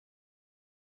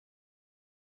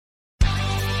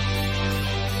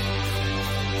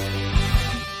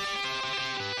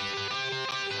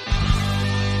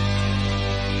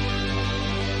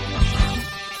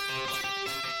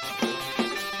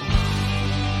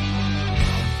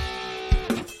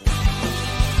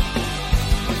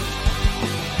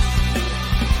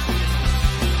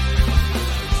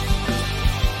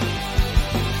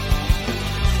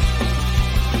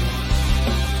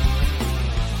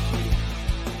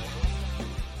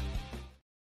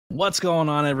What's going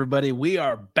on, everybody? We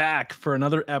are back for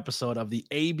another episode of the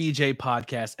ABJ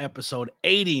podcast, episode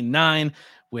 89,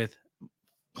 with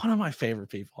one of my favorite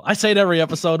people. I say it every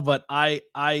episode, but I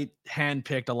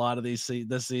handpicked a lot of these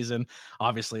this season.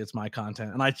 Obviously, it's my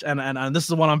content, and this is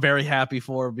the one I'm very happy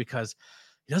for because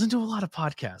he doesn't do a lot of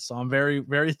podcasts. So I'm very,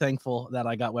 very thankful that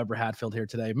I got Weber Hatfield here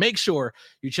today. Make sure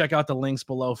you check out the links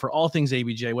below for all things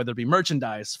ABJ, whether it be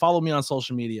merchandise, follow me on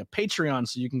social media, Patreon,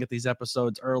 so you can get these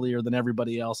episodes earlier than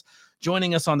everybody else,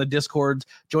 joining us on the Discord,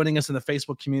 joining us in the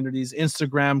Facebook communities,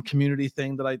 Instagram community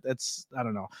thing I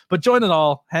don't know, but join it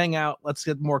all, hang out. Let's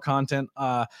get more content.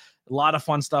 A lot of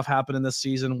fun stuff happening this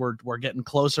season. We're getting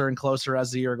closer and closer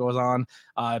as the year goes on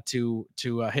to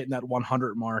hitting that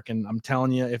 100 mark. And I'm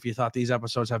telling you, if you thought these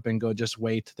episodes have been good, just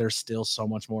wait. There's still so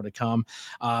much more to come.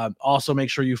 Also, make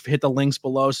sure you hit the links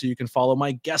below so you can follow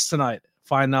my guests tonight.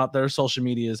 Find out their social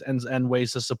medias and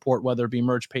ways to support, whether it be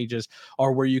merch pages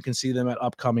or where you can see them at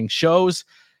upcoming shows.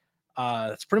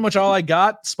 That's pretty much all I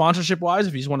got sponsorship wise.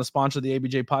 If you just want to sponsor the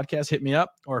ABJ podcast, hit me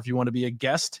up. Or if you want to be a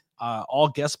guest, all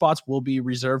guest spots will be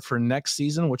reserved for next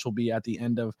season, which will be at the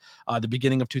end of the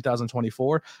beginning of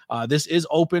 2024. This is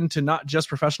open to not just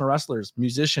professional wrestlers,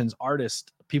 musicians,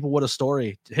 artists, people with a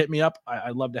story. Hit me up.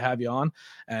 I'd love to have you on,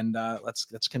 and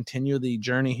let's continue the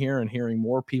journey here and hearing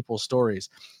more people's stories.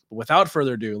 But without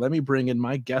further ado, let me bring in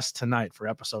my guest tonight for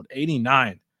episode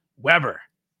 89, Weber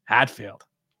Hatfield.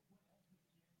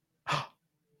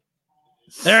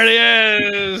 There it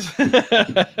is.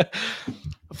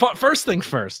 First thing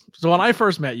first. So when I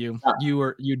first met you,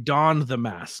 you donned the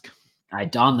mask. I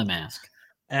donned the mask,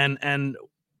 and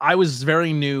I was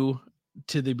very new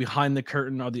to the behind the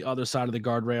curtain or the other side of the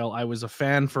guardrail. I was a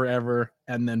fan forever,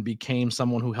 and then became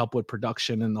someone who helped with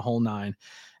production and the whole nine.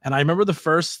 And I remember the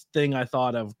first thing I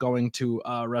thought of going to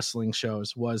wrestling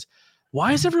shows was,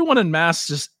 why is everyone in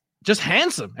masks just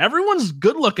handsome? Everyone's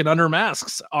good looking under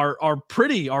masks, are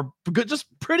pretty, are good, just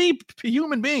pretty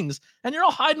human beings, and you're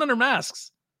all hiding under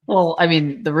masks. Well, I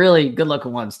mean, the really good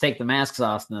looking ones take the masks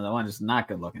off, and the ones not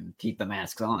good looking keep the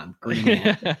masks on. Green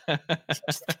man.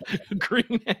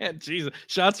 Green man. Jesus,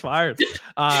 shots fired.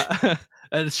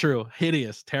 That's true.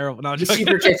 Hideous, terrible. No, he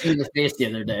super kicked me in the face the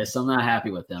other day, so I'm not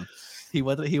happy with him. He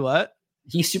what?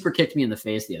 He super kicked me in the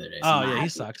face the other day. So he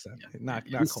sucks then. Not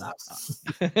cool.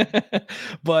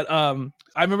 But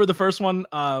I remember the first one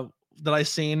that I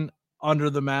seen under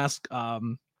the mask,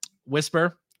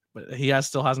 Whisper, but he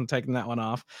still hasn't taken that one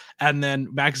off. And then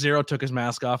Max Zero took his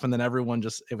mask off, and then everyone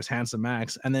it was Handsome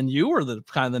Max. And then you were the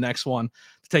kind of the next one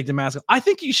to take the mask off. I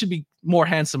think you should be more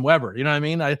Handsome Weber. You know what I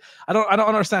mean? I don't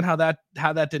understand how that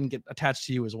didn't get attached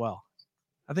to you as well.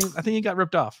 I think you got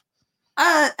ripped off.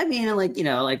 I mean,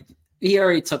 he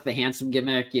already took the handsome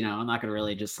gimmick. I'm not gonna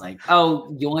really just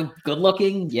oh, you want good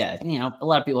looking? Yeah, a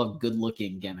lot of people have good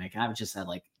looking gimmick. I've just had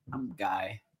I'm a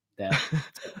guy that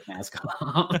took the mask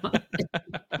off.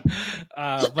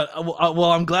 But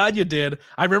I'm glad you did.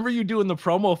 I remember you doing the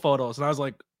promo photos, and I was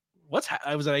like,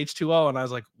 I was at H2O, and I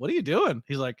was like, what are you doing?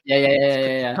 He's like,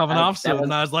 yeah. Coming off soon.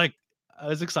 And I was like, I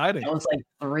was excited. That was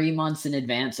 3 months in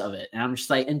advance of it. And I'm just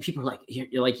and people are like, you're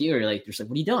just like,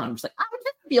 what are you doing? I'm just I'm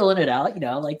just feeling it out,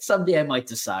 someday I might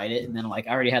decide it. And then I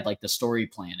already had the story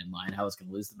plan in mind, how I was going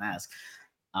to lose the mask.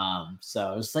 So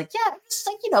I was just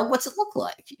what's it look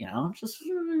like? Just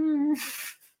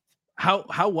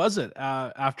how was it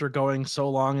after going so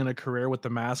long in a career with the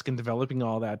mask and developing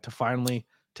all that to finally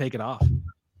take it off?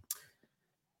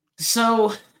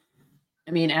 So,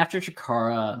 I mean, after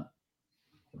Chikara,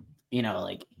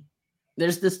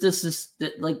 there's this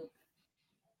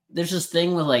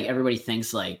thing with everybody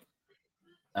thinks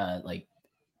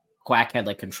Quack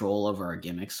had control over our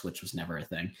gimmicks, which was never a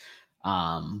thing.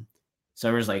 So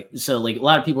it was a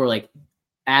lot of people were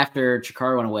after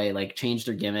Chikara went away, changed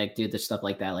their gimmick, did this stuff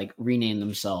like that, renamed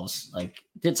themselves,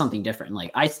 did something different.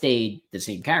 I stayed the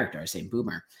same character, I stayed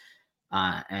Boomer,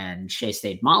 and Shay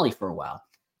stayed Molly for a while.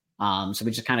 So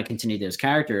we just kind of continued those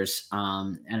characters.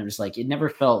 And it was it never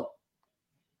felt.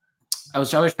 I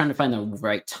was always trying to find the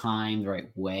right time, the right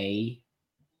way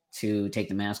to take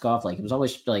the mask off. It was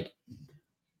always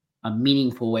a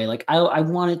meaningful way. I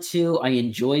wanted to. I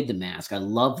enjoyed the mask. I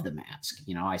love the mask.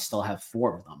 I still have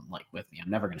 4 of them with me. I'm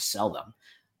never going to sell them.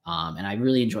 And I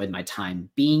really enjoyed my time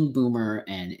being Boomer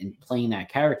and playing that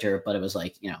character. But it was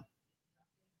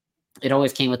it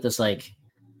always came with this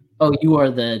oh, you are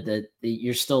the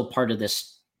you're still part of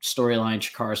this storyline,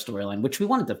 Chikara storyline, which we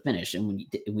wanted to finish, and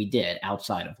we did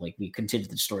outside of we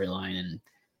continued the storyline and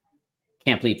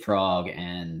Camp Leap Frog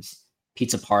and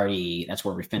Pizza Party. That's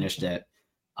where we finished it.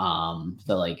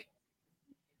 So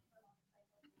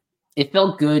it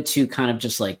felt good to kind of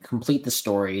just complete the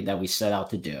story that we set out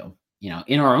to do,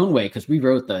 in our own way, because we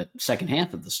wrote the second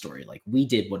half of the story. Like, we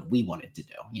did what we wanted to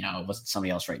do. It wasn't somebody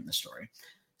else writing the story.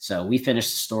 So we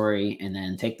finished the story and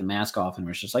then take the mask off, and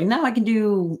we're just like, now I can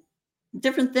do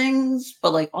different things,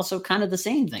 but like also kind of the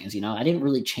same things. I didn't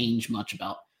really change much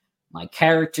about my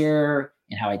character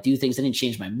and how I do things. I didn't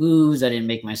change my moves. I didn't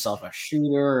make myself a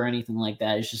shooter or anything like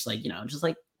that. It's just like, just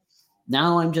like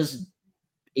now I'm just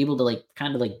able to like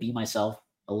kind of like be myself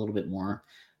a little bit more.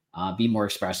 Be more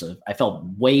expressive. I felt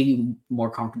way more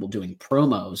comfortable doing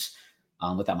promos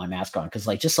without my mask on, because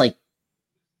I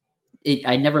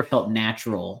never felt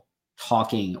natural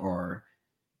talking or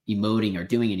emoting or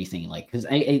doing anything, because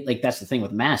I like, that's the thing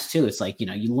with masks too. It's like,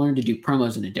 you learn to do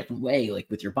promos in a different way, like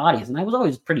with your bodies, and I was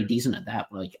always pretty decent at that.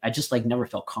 Like, I just like never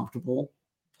felt comfortable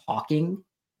talking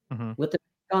with the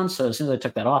mask on. So as soon as I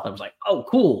took that off, I was like, oh,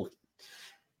 cool.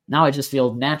 Now I just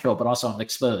feel natural, but also I'm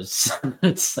exposed.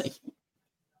 It's like.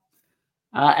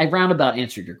 I roundabout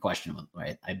answered your question,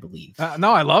 right? I believe.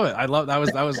 No, I love it. I love that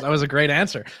was a great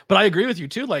answer. But I agree with you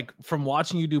too. Like, from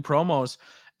watching you do promos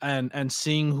and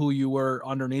seeing who you were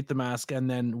underneath the mask and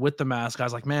then with the mask, I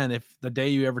was like, man, if the day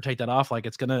you ever take that off, like, I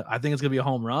think it's gonna be a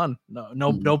home run.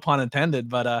 No pun intended.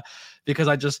 But because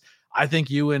I think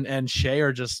you and Shay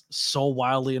are just so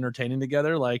wildly entertaining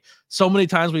together. Like, so many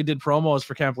times we did promos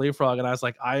for Camp Leapfrog, and I was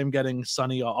like, I am getting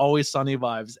always sunny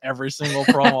vibes every single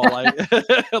promo. Like,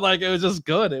 like, it was just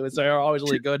good. They're always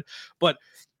really good. But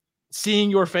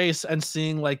seeing your face and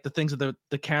seeing like the things that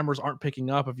the cameras aren't picking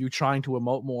up of you trying to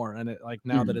emote more, and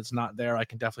now that it's not there, I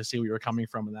can definitely see where you're coming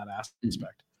from in that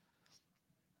aspect.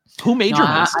 Who made your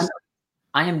masks?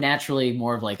 I am naturally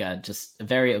more of like just a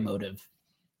very emotive,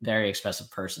 very expressive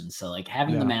person. So like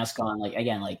having the mask on, like,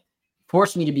 again, like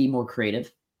forced me to be more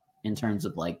creative in terms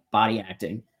of like body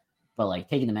acting, but like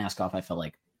taking the mask off, I felt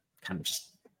like kind of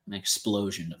just an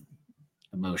explosion of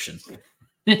emotion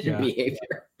behavior.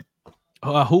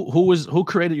 Who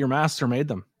created your masks or made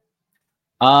them?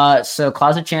 So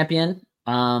Closet Champion,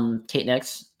 Kate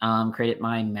Nix, created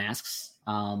my masks,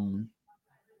 and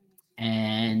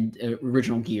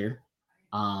original gear.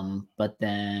 But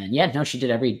then, she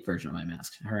did every version of my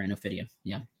mask, her and Ophidia.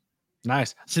 Yeah.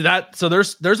 Nice. See that? So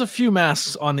there's a few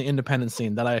masks on the independent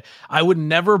scene that I would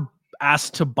never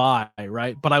ask to buy,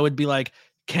 right? But I would be like,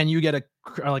 can you get a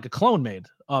clone made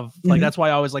of, like, that's why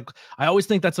I always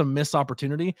think that's a missed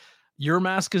opportunity. Your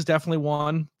mask is definitely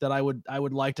one that I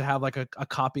would like to have like a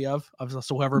copy of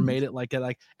so whoever made it,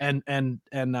 and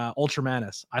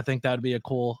Ultramanus. I think that'd be a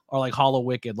cool, or like Hollow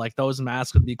Wicked, like those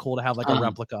masks would be cool to have like a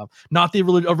replica of, not the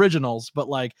originals, but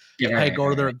like,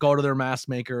 go to their mask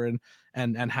maker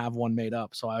and have one made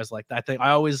up. So I was like, that's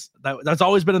always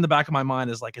been in the back of my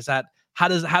mind, is like, how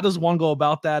does one go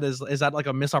about that? Is that like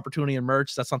a missed opportunity in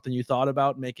merch? Is that something you thought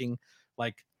about, making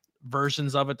like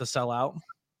versions of it to sell out?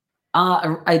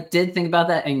 I did think about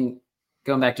that, and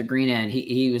going back to Green End,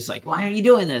 he was like, why are you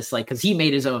doing this? Like, because he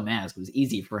made his own mask. It was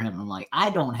easy for him. I'm like, I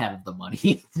don't have the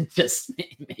money to just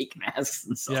make masks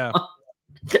and stuff.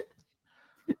 Yeah.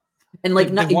 And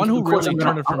like, the one who really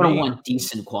turned it for me, want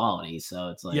decent quality. So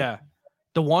it's like,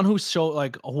 the one who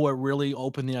really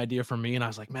opened the idea for me, and I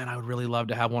was like, man, I would really love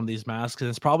to have one of these masks. And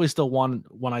it's probably still one,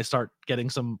 when I start getting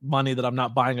some money that I'm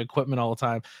not buying equipment all the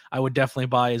time, I would definitely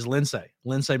buy, is Lindsay.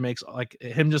 Lindsay makes, like,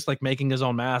 him just like making his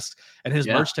own masks, and his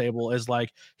merch table is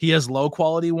like, he has low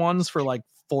quality ones for like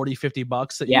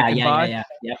 $40-$50 that you can buy.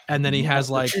 Yeah. And then he has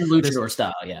like luchador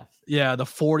style. Yeah. The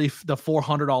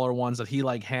 $400 ones that he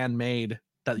like handmade,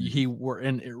 that he were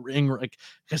in ring, like,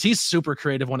 because he's super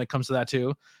creative when it comes to that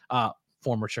too.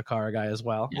 Former Chikara guy as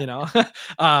well,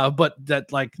 but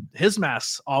that, like, his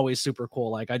masks always super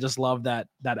cool. Like, I just love that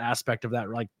aspect of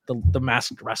that. Like, the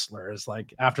masked wrestler is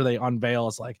like, after they unveil,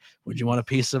 it's like, would you want a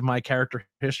piece of my character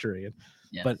history?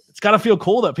 But it's got to feel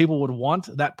cool that people would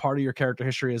want that part of your character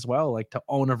history as well, like to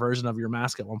own a version of your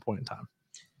mask at one point in time.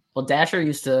 Well, Dasher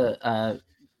used to,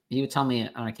 he would tell me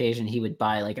on occasion he would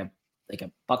buy like a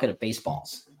bucket of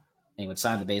baseballs, and he would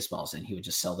sign the baseballs, and he would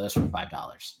just sell those for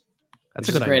 $5. That's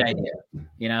a great idea.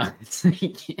 It's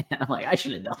like, I'm like, I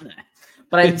should have done that,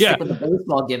 but I didn't stick with the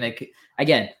baseball gimmick.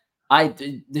 Again,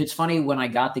 it's funny, when I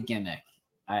got the gimmick,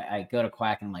 I go to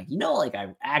Quack and I'm like, like,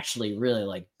 I actually really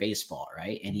like baseball,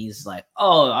 right? And he's like,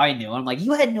 oh, I knew. I'm like,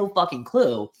 you had no fucking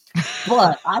clue,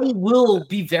 but I will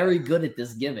be very good at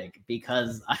this gimmick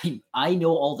because I know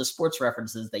all the sports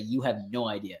references that you have no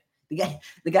idea.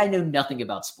 The guy knew nothing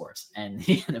about sports, and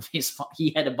he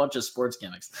had a bunch of sports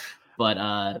gimmicks, but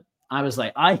I was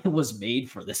like, I was made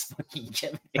for this fucking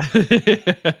gimmick.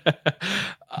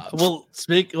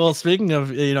 Speaking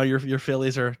of, your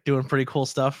Phillies are doing pretty cool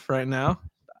stuff right now.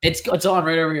 It's on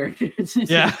right over here.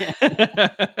 Yeah.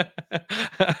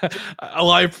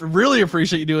 Well, I really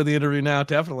appreciate you doing the interview now,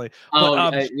 definitely.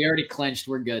 But we already clinched.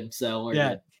 We're good. So we're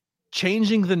good.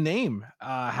 Changing the name.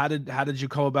 How did you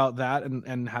go about that,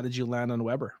 and how did you land on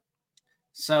Weber?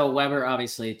 So Weber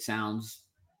obviously sounds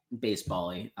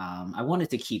baseball-y. I wanted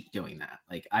to keep doing that.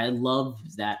 Like I love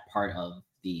that part of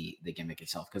the gimmick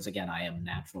itself because again, I am a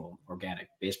natural organic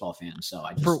baseball fan. So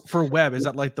I just for Webb, is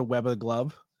that like the Webb of the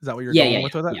glove? Is that what you're yeah, going yeah,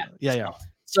 with yeah, that? yeah.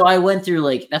 So I went through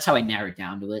like that's how I narrowed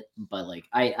down to it. But like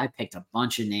I picked a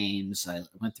bunch of names. I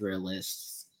went through a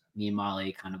list. Me and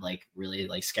Molly kind of like really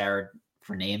like scoured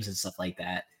for names and stuff like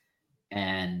that.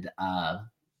 And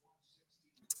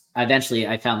eventually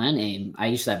I found that name. I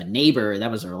used to have a neighbor that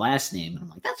was her last name. And I'm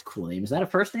like, that's a cool name. Is that a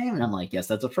first name? And I'm like, yes,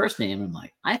 that's a first name. And I'm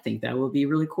like, I think that would be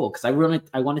really cool. Cause I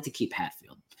wanted to keep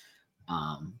Hatfield.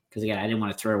 Cause again, I didn't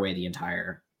want to throw away the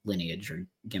entire lineage or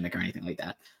gimmick or anything like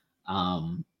that.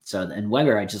 So and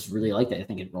Weber, I just really liked it. I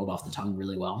think it rolled off the tongue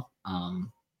really well.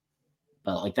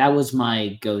 But like that was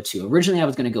my go-to. Originally I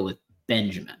was going to go with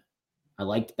Benjamin. I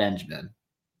liked Benjamin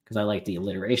because I liked the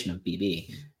alliteration of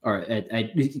BB or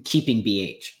keeping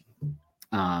BH.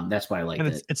 That's why I liked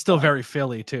it. It's still very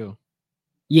Philly too.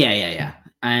 Yeah.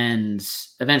 And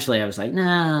eventually I was like,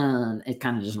 nah, it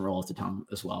kind of doesn't roll off the tongue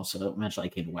as well. So eventually I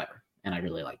came to Weber and I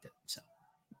really liked it. So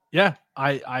yeah,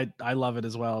 I love it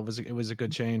as well. It was a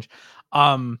good change.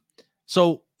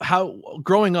 So how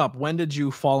growing up, when did you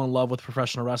fall in love with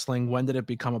professional wrestling? When did it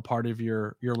become a part of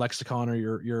your lexicon or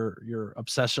your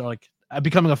obsession, like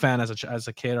becoming a fan as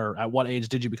a kid, or at what age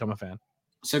did you become a fan?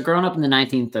 So growing up in the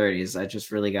 1930s, I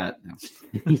just really got.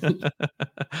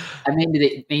 I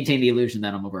maintained the illusion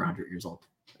that I'm over 100 years old.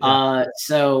 Yeah.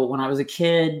 So when I was a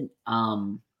kid,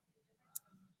 I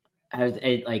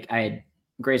had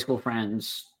grade school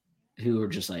friends who were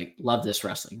just like loved this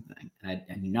wrestling thing, and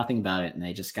I knew nothing about it, and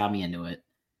they just got me into it.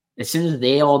 As soon as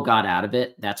they all got out of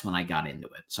it, that's when I got into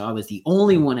it. So I was the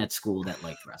only one at school that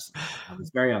liked wrestling. I was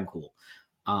very uncool.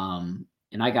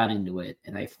 And I got into it,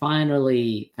 and I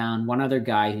finally found one other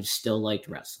guy who still liked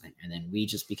wrestling, and then we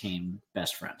just became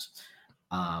best friends.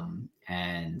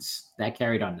 And that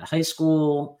carried on to high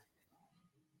school.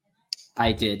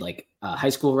 I did like high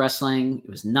school wrestling. It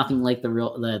was nothing like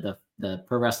the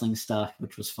pro wrestling stuff,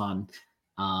 which was fun.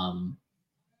 And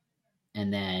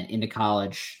then into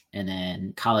college, and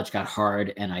then college got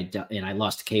hard, and I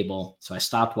lost cable, so I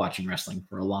stopped watching wrestling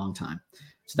for a long time.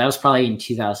 So that was probably in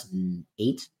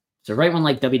 2008. So right when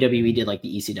like WWE did like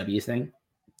the ECW thing,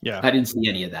 yeah, I didn't see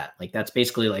any of that. Like that's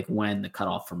basically like when the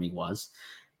cutoff for me was,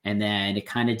 and then it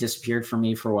kind of disappeared from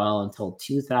me for a while until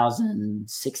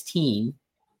 2016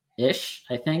 ish.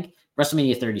 I think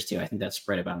WrestleMania 32. I think that's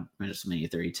spread about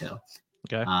WrestleMania 32.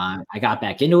 Okay. I got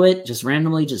back into it, just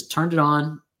randomly, just turned it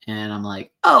on, and I'm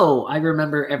like, oh, I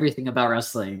remember everything about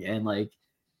wrestling, and like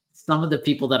some of the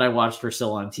people that I watched were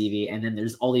still on TV, and then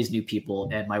there's all these new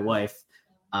people, and my wife.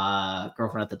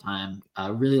 Girlfriend at the time,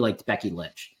 really liked Becky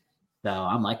Lynch. So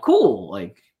I'm like, cool.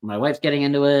 Like my wife's getting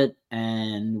into it,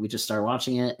 and we just started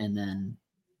watching it. And then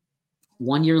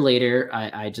 1 year later,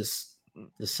 I just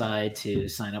decide to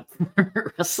sign up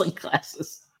for wrestling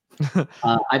classes.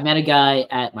 I met a guy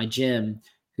at my gym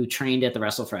who trained at the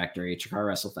Wrestle Factory, Chikara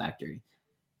Wrestle Factory.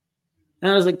 And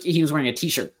I was like, he was wearing a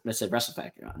t-shirt that said Wrestle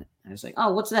Factory on it. And I was like,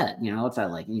 oh, what's that? You know, what's that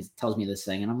like? And he tells me this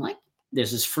thing, and I'm like,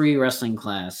 there's this free wrestling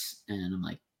class, and I'm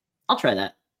like, I'll try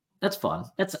that. That's fun.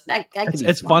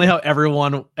 It's funny how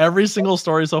every single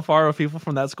story so far of people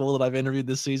from that school that I've interviewed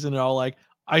this season are all like,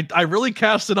 I really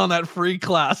casted on that free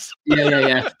class.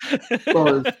 Yeah.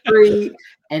 Well, it's free,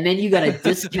 and then you got a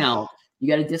discount. You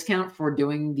got a discount for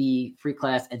doing the free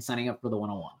class and signing up for the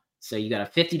 101. So you got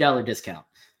a $50 discount.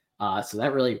 So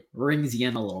that really rings you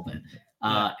in a little bit.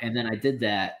 And then I did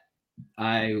that.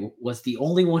 I was the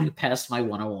only one who passed my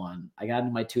 101. I got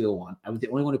into my 201. I was the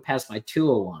only one who passed my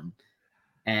 201.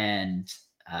 And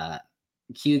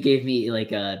Q gave me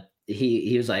like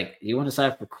he was like, you want to sign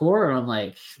up for core? And I'm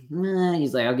like, nah.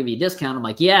 He's like, I'll give you a discount. I'm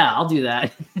like, yeah, I'll do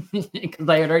that. Because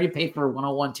I had already paid for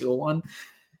 101, 201.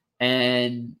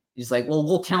 And he's like, well,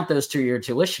 we'll count those to your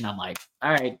tuition. I'm like,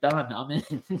 all right, done. I'm in.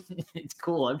 It's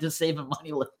cool. I'm just saving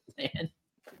money left and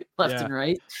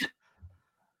right.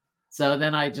 So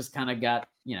then I just kind of got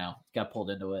pulled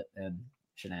into it and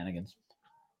shenanigans.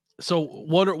 So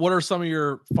what are some of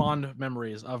your fond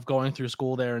memories of going through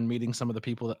school there and meeting some of the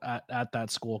people at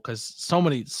that school? Because so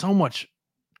much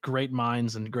great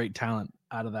minds and great talent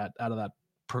out of that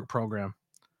program.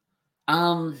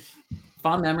 Fond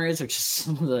memories are just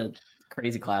some of the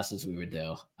crazy classes we would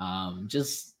do.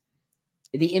 Just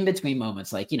the in-between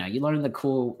moments, like, you learn the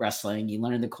cool wrestling, you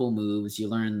learn the cool moves, you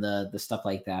learn the stuff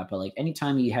like that. But like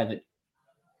anytime you have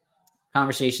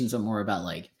conversations are more about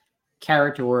like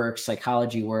character work,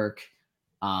 psychology work,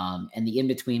 and the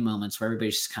in-between moments where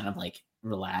everybody's just kind of like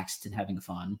relaxed and having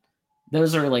fun.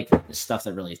 Those are like the stuff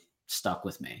that really stuck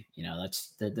with me.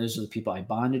 Those are the people I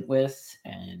bonded with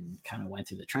and kind of went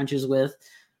through the trenches with.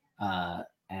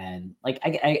 And like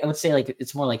I would say like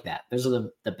it's more like that. Those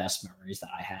are the best memories that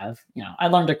I have. I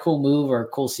learned a cool move or a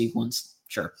cool sequence,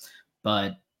 sure,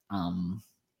 but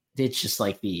it's just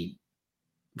like the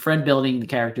friend building, the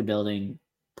character building,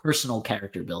 personal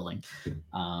character building.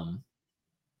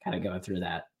 Kind of going through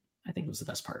that, I think was the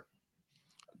best part.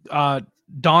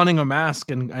 Donning a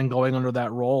mask and going under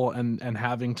that role and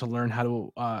having to learn how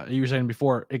to you were saying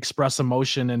before, express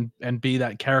emotion and be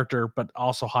that character, but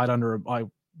also hide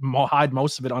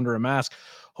most of it under a mask.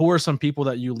 Who are some people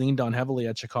that you leaned on heavily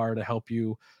at Chikara to help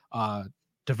you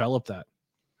develop that?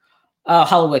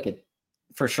 Hollow Wicked,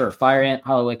 for sure. Fire Ant,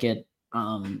 Hollow Wicked.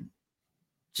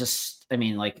 Just, I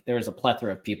mean, like there was a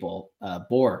plethora of people.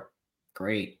 Boar,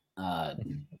 great.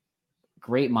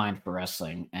 Great mind for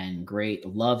wrestling and great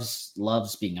loves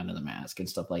being under the mask and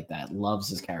stuff like that. Loves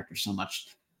his character so much.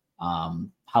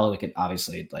 Hollow Wicked,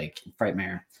 obviously, like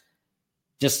Frightmare.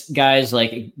 Just guys,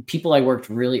 like people I worked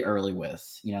really early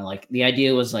with. Like the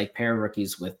idea was like pair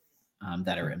rookies with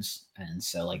veterans. And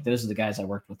so like those are the guys I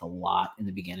worked with a lot in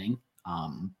the beginning.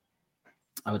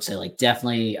 I would say like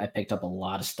definitely I picked up a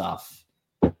lot of stuff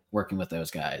working with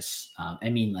those guys.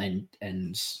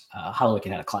 And Hollow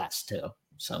Wicked had a class too.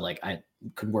 So like I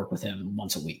could work with him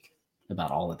once a week about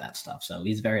all of that stuff. So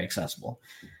he's very accessible.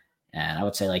 And I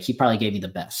would say like he probably gave me the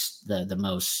best, the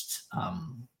most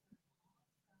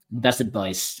best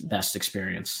advice, best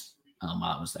experience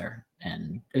while I was there.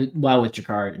 And while with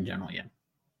Jakar in general, yeah.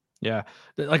 Yeah.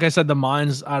 Like I said, the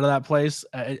minds out of that place.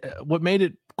 What made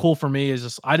it cool for me is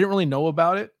just I didn't really know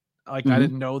about it. Like I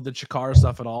didn't know the Chikara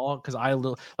stuff at all because I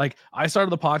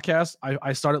started the podcast.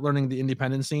 I started learning the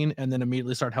independent scene and then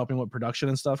immediately started helping with production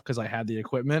and stuff because I had the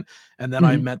equipment. And then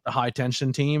I met the high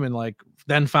tension team and like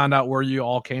then found out where you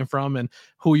all came from and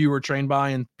who you were trained by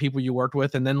and people you worked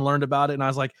with, and then learned about it. And I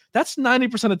was like, that's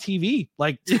 90% of TV.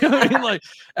 Like, you know what I mean? Like,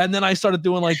 and then I started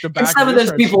doing like the back. And some of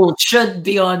those people should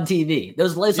be on TV.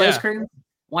 Those Lace ice cream.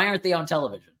 Why aren't they on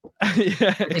television?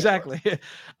 Yeah, exactly.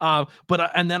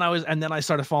 But and then I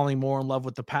started falling more in love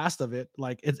with the past of it.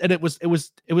 Like it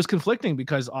was conflicting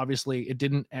because obviously it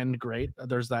didn't end great.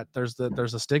 There's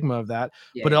a stigma of that.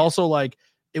 But also like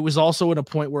it was also at a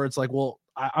point where it's like, well,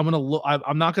 I'm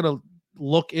not gonna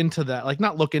look into that. Like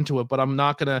not look into it, but I'm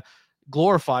not gonna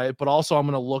glorify it. But also I'm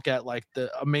gonna look at like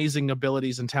the amazing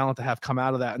abilities and talent that have come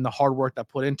out of that and the hard work that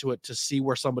put into it to see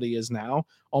where somebody is now.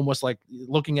 Almost like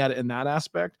looking at it in that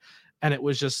aspect. And it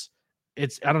was just, I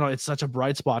don't know, it's such a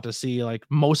bright spot to see like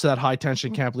most of that high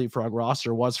tension Camp Leapfrog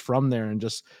roster was from there. And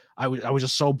just, I was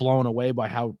just so blown away by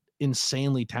how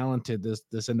insanely talented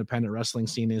this independent wrestling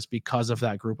scene is because of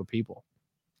that group of people.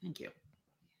 Thank you.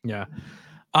 Yeah.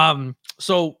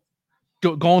 So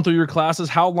going through your classes,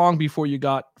 how long before you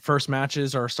got first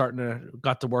matches or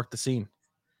got to work the scene?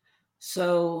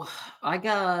 So I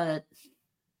got,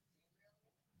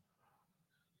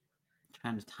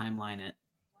 trying to timeline it.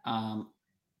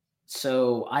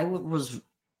 So I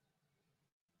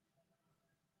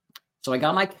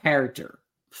got my character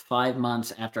 5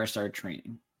 months after I started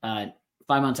training. 5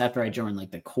 months after I joined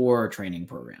like the core training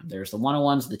program. There's the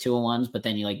 101s, the 201s, but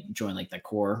then you like join like the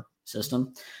core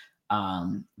system.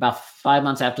 About 5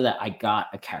 months after that, I got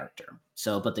a character.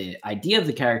 So, but the idea of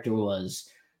the character was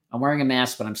I'm wearing a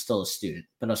mask, but I'm still a student.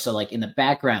 But also like in the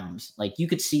background, like you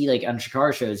could see like on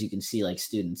Chikara shows, you can see like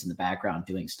students in the background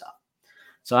doing stuff.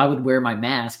 So I would wear my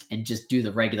mask and just do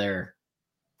the regular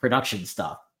production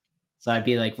stuff. So I'd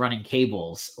be like running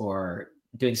cables or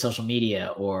doing social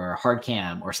media or hard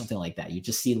cam or something like that. You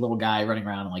just see a little guy running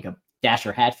around in like a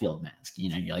Dasher Hatfield mask,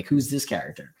 and you're like, who's this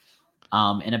character?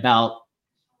 And about,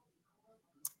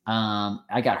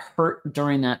 I got hurt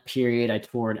during that period. I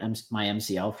tore my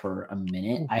MCL for a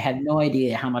minute. I had no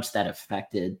idea how much that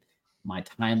affected my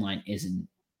timeline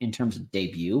in terms of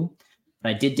debut. But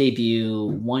I did debut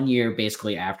 1 year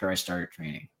basically after I started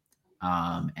training.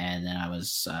 And then I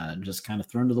was just kind of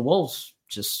thrown to the wolves,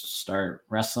 just start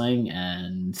wrestling.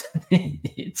 And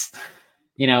it's,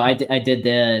 I did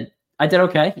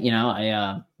okay.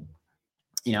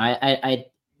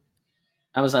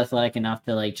 I was athletic enough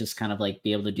to like, just kind of like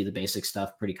be able to do the basic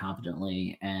stuff pretty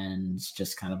competently and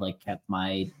just kind of like kept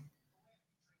my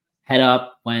head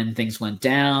up when things went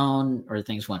down or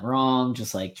things went wrong.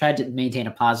 Just like tried to maintain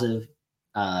a positive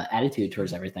attitude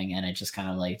towards everything, and it just kind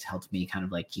of like helped me kind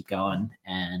of like keep going.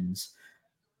 And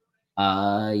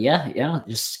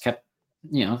just kept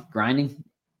grinding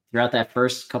throughout that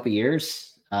first couple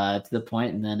years to the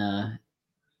point, and then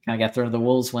kind of got thrown to the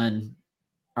wolves when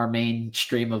our main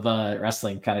stream of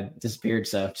wrestling kind of disappeared.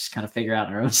 So just kind of figure out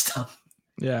our own stuff.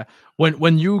 Yeah.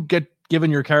 When you get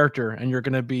given your character and you're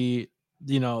going to be,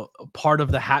 part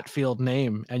of the Hatfield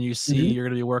name, and you see you're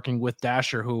going to be working with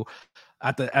Dasher, who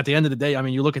at the end of the day, I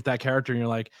mean, you look at that character and you're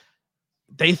like,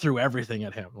 they threw everything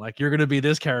at him. Like, you're going to be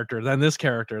this character, then this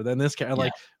character, then this character.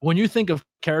 Like, when you think of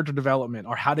character development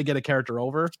or how to get a character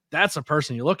over, that's a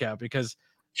person you look at, because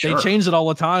they change it all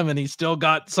the time, and he's still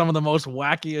got some of the most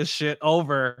wackiest shit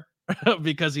over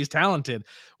because he's talented.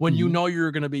 When you know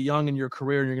you're going to be young in your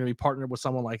career and you're going to be partnered with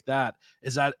someone like that,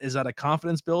 is that a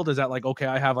confidence build? Is that like, okay,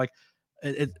 I have like,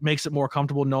 it makes it more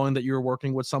comfortable knowing that you're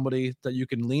working with somebody that you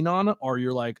can lean on, or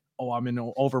you're like, oh, I'm in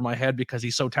over my head because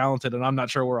he's so talented and I'm not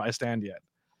sure where I stand yet?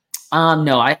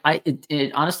 No,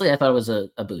 honestly, I thought it was a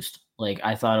boost. Like,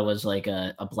 I thought it was like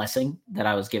a blessing that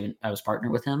I was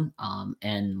partnered with him,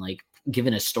 and like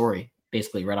given a story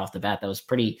basically right off the bat that was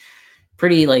pretty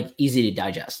like easy to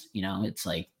digest. It's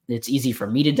like, it's easy for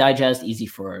me to digest, easy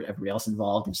for everybody else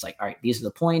involved. It's like, all right, these are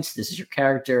the points, this is your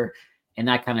character, and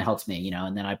that kind of helps me,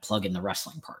 and then I plug in the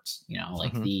wrestling parts,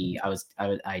 like I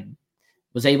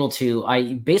was able to,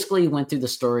 I basically went through the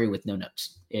story with no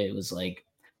notes. It was like,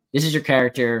 this is your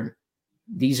character,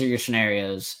 these are your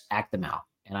scenarios, act them out.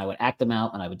 And I would act them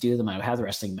out, and I would do them. I would have the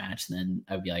wrestling match, and then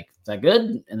I'd be like, is that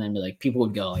good? And then be like, people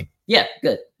would go like, yeah,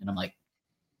 good. And I'm like,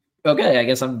 okay, I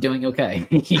guess I'm doing okay.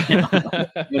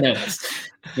 Who knows?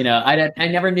 I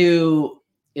never knew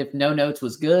if no notes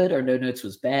was good or no notes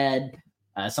was bad.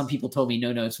 Some people told me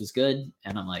no notes was good,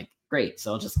 and I'm like, great.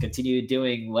 So I'll just continue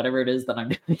doing whatever it is that I'm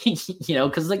doing,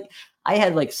 because like I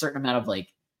had like a certain amount of like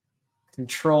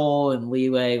control and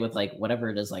leeway with like whatever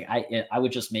it is. Like I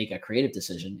would just make a creative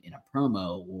decision in a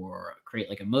promo or create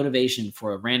like a motivation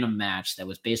for a random match that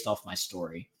was based off my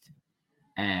story.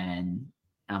 And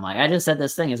I'm like, I just said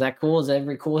this thing. Is that cool? Is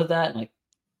everybody cool with that? And like,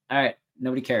 all right,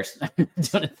 nobody cares.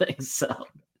 Doing a thing. So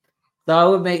I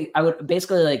would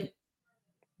basically like,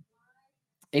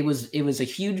 it was a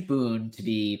huge boon to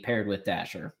be paired with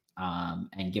Dasher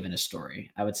and given a story.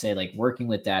 I would say like working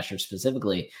with Dasher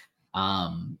specifically,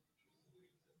 I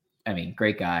mean,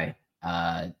 great guy.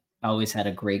 Always had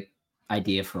a great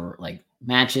idea for like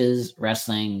matches,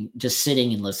 wrestling, just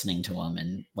sitting and listening to him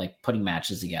and like putting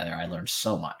matches together. I learned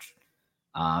so much.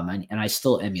 And I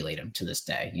still emulate him to this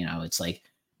day. It's like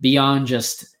beyond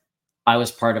just I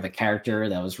was part of a character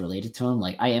that was related to him.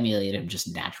 Like I emulate him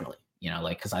just naturally,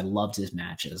 like, because I loved his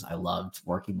matches. I loved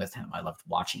working with him. I loved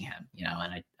watching him,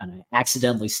 and I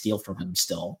accidentally steal from him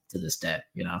still to this day,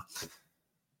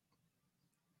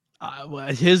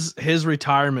 His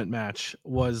retirement match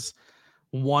was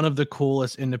one of the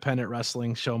coolest independent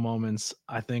wrestling show moments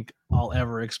I think I'll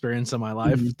ever experience in my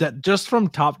life. That just from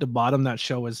top to bottom, that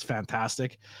show was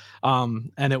fantastic.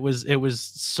 And it was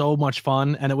so much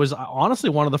fun. And it was honestly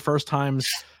one of the first times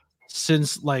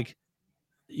since like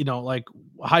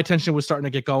High Tension was starting to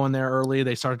get going there early.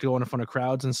 They started going in front of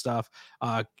crowds and stuff.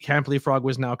 Camp Leapfrog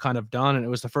was now kind of done. And it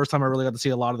was the first time I really got to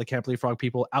see a lot of the Camp Leapfrog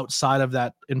people outside of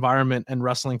that environment and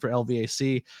wrestling for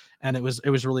LVAC. And it was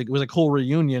a cool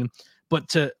reunion. But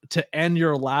to end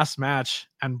your last match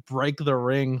and break the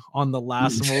ring on the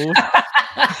last move,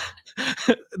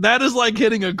 that is like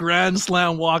hitting a grand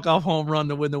slam walk-off home run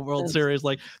to win the World Series.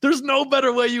 Like, there's no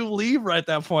better way you leave right at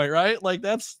that point, right? Like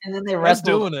and then they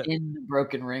wrestled in the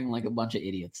broken ring like a bunch of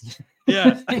idiots.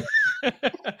 Yeah.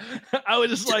 I was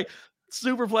just like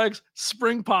superplex,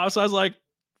 spring pops. I was like,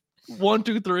 1,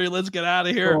 2, 3, let's get out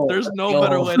of here. There's no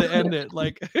better way to end it.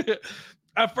 Like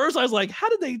at first I was like, how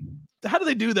did they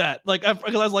do that? Like,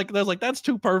 because I was like, that's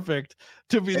too perfect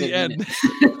to be the end.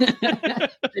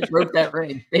 They broke that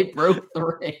ring. They broke the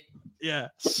ring. Yeah,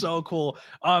 so cool.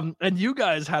 And you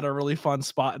guys had a really fun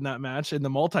spot in that match in the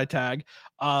multi-tag,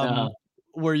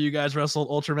 where you guys wrestled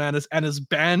Ultraman and his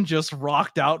band just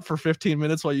rocked out for 15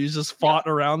 minutes while you just fought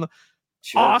around.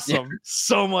 Sure. Awesome. Yeah.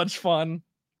 So much fun.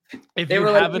 If they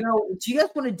were like, do you guys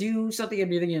want to do something in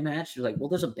the beginning of the match? You're like, well,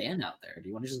 there's a band out there. Do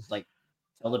you want to just like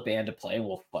tell the band to play and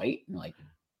we'll fight? And like,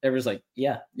 everyone's like,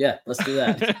 yeah, let's do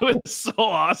that. It was so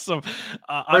awesome.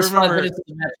 I remember. 5 minutes of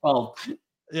the match.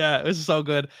 Yeah, it was so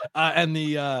good. And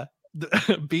the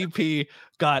BP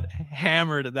got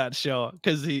hammered at that show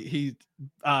because we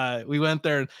went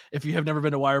there. If you have never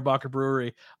been to Weyerbacher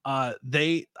Brewery, I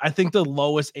think the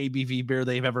lowest ABV beer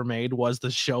they've ever made was the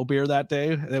show beer that day.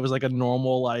 It was like a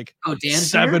normal like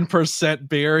Dan's 7%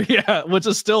 beer, yeah, which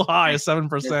is still high,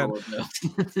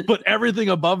 7%. But everything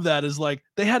above that is like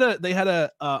they had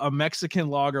a Mexican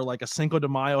lager, like a Cinco de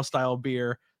Mayo style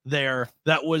beer there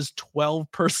that was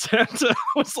 12%. I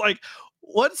was like,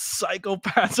 what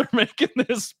psychopaths are making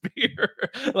this beer?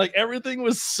 Like everything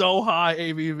was so high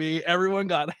ABV. Everyone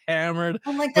got hammered.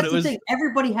 I'm like, that's the thing.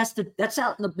 Everybody has to. That's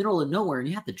out in the middle of nowhere, and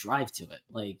you have to drive to it.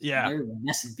 Like, yeah, they're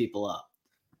messing people up.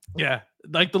 Yeah,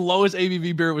 like the lowest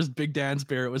ABV beer was Big Dan's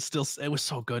beer. It was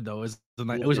so good though. It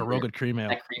was a real good cream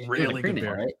ale. Really good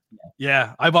beer. Right?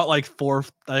 Yeah, I bought like 3 or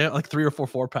 4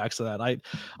 4-packs of that.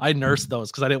 I nursed those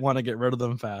because I didn't want to get rid of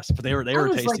them fast, but they were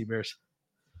tasty beers.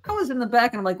 I was in the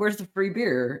back and I'm like, where's the free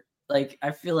beer? Like,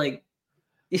 I feel like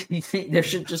there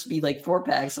should just be like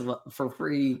 4-packs for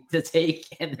free to take,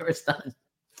 and there was none.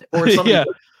 Or something. Yeah.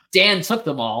 Dan took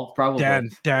them all, probably. Dan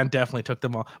definitely took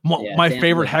them all. My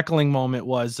favorite heckling moment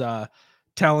was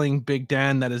telling Big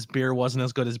Dan that his beer wasn't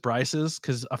as good as Bryce's,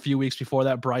 because a few weeks before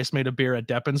that, Bryce made a beer at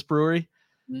Deppin's Brewery,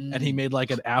 and he made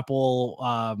like an apple,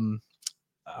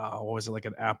 what was it, like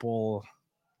an apple,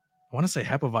 I want to say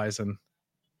Hefeweizen.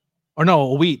 Or no,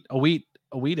 a wheat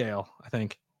ale, I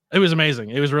think. It was amazing.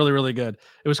 It was really, really good.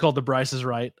 It was called the Bryce is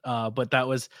Right. But that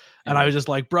was, and I was just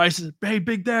like, hey,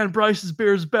 Big Dan, Bryce's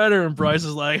beer is better. And Bryce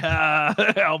is like,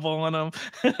 elbowing him.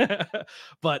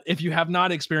 But if you have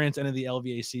not experienced any of the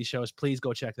LVAC shows, please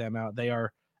go check them out. They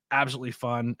are absolutely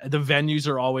fun. The venues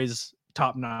are always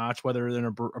top notch, whether in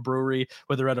a brewery,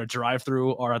 whether at a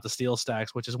drive-through or at the Steel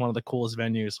Stacks, which is one of the coolest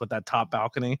venues with that top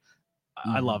balcony.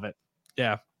 I love it.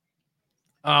 Yeah.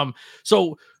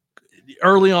 So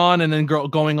early on and then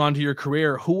going on to your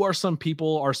career, who are some people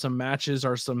or some matches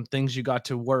or some things you got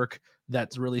to work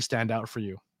that really stand out for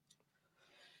you?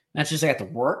 Matches I got to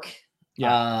work?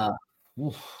 Yeah.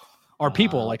 Or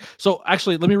people like, so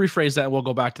actually let me rephrase that and we'll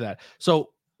go back to that. So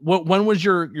when was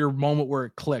your moment where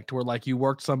it clicked, where like you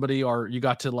worked somebody or you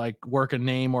got to like work a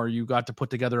name or you got to put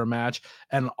together a match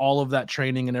and all of that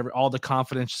training and all the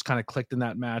confidence just kind of clicked in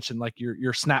that match and like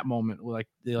your snap moment, like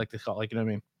they like to call it, like, you know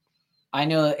what I mean? I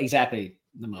know exactly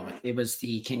the moment. It was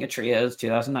the King of Trios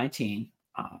 2019.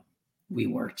 We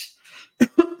worked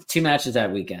 2 matches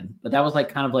that weekend, but that was like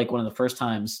kind of like one of the first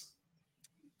times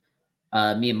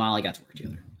me and Molly got to work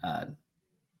together.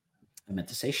 I meant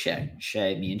to say Shay.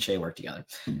 Me and Shay worked together.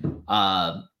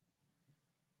 Like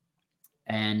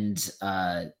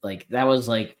that was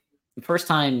like the first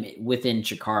time within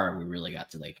Chikara we really got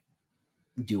to like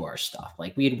do our stuff.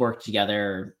 Like we had worked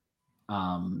together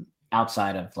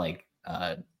outside of like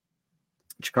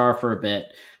Chikara for a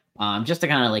bit, just to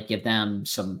kind of like give them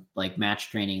some like match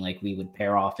training. Like we would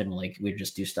pair off and like we'd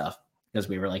just do stuff because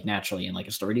we were like naturally in like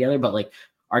a story together. But like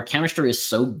our chemistry is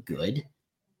so good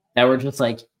that we're just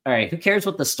like, all right, who cares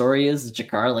what the story is,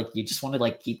 Chikara? Like you just want to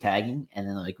like keep tagging, and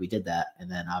then like we did that,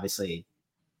 and then obviously,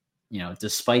 you know,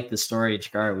 despite the story of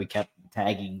Chikara, we kept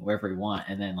tagging wherever we want,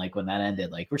 and then like when that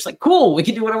ended, like we're just like, cool, we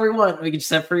can do whatever we want, we can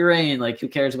just have free reign. Like who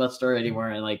cares about story anymore?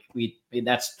 And like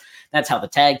that's how the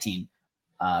tag team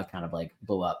kind of like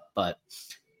blew up. But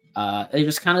it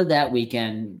was kind of that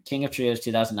weekend, King of Trios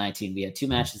 2019. We had 2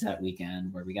 matches that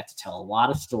weekend where we got to tell a lot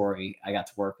of story. I got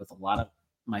to work with a lot of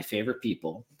my favorite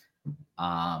people.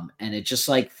 And it just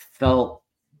like felt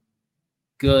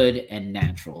good and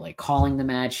natural, like calling the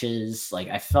matches. Like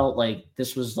I felt like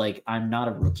this was like, I'm not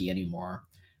a rookie anymore.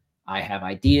 I have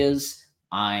ideas.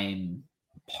 I'm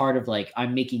part of like,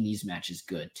 I'm making these matches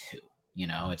good too. You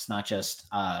know, it's not just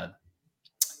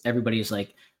everybody's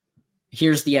like,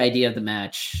 here's the idea of the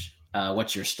match.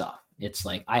 What's your stuff? It's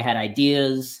like, I had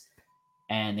ideas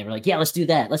and they were like, yeah, let's do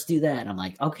that. And I'm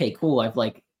like, okay, cool.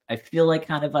 I feel like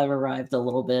kind of I've arrived a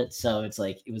little bit. So it's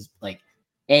like, it was like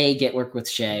A, get work with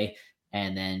Shay,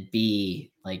 and then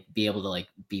B, like be able to like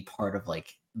be part of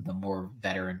like the more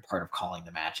veteran part of calling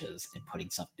the matches and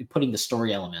putting the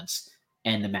story elements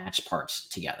and the match parts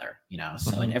together, you know?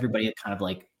 So, and everybody kind of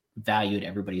like valued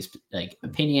everybody's like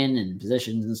opinion and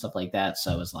positions and stuff like that.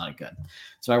 So it was a lot of good.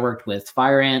 So I worked with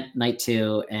Fire Ant night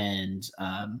 2 and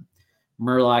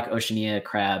Murloc, Oceania,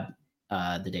 Crab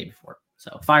the day before.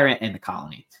 So Fire Ant and the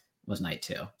Colony was night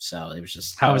 2. So it was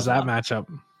just, how was that matchup?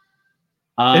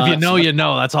 If you know, you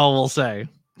know, that's all we'll say.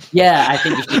 Yeah, I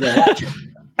think you should watch it.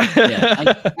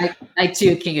 Yeah, night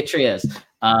 2, King of Trios.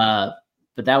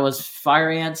 But that was Fire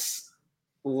Ant's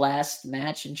last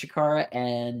match in Chikara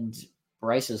and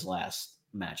Bryce's last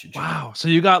match in Chikara. Wow. So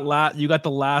you got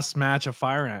the last match of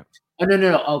Fire Ant. Oh,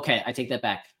 no. Okay, I take that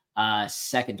back.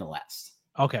 Second to last.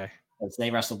 Okay. Because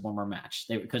they wrestled one more match.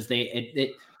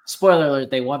 Spoiler alert,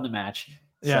 they won the match.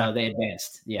 Yeah. So they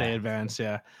advanced. Yeah. They advanced,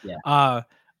 yeah. Yeah.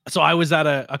 So I was at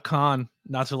a con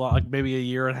not too long, like maybe a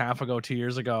year and a half ago, 2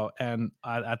 years ago, and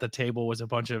at the table was a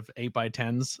bunch of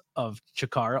 8x10s of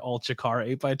Chikara, all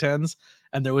Chikara 8x10s,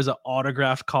 and there was an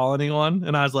autographed Colony one,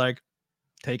 and I was like,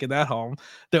 taking that home.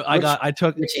 I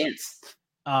took which ants?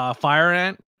 Fire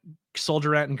Ant,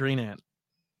 Soldier Ant, and Green Ant.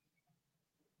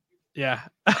 Yeah.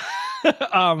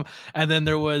 And then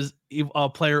there was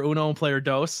Player Uno and Player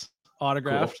Dos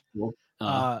autographed. Cool.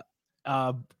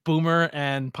 Boomer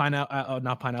and Pineapple,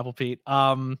 not Pineapple Pete.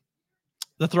 The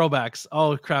throwbacks.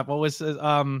 Oh crap! What was his,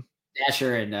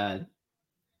 Dasher and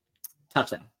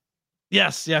Touchdown.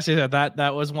 Yes.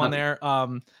 That was one there.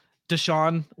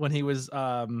 Deshaun when he was it?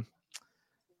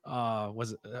 I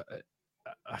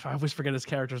always forget his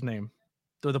character's name.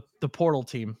 The Portal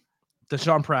team.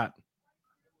 Deshaun Pratt.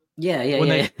 Yeah.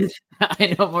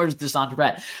 I know more Deshaun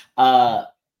Pratt.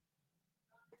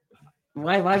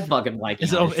 Why am I fucking like?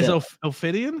 Is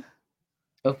Ophidian?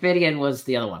 Ophidian was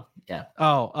the other one. Yeah.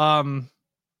 Oh,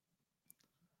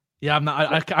 yeah.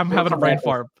 I'm having a brain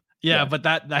fart. Yeah, but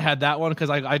I had that one because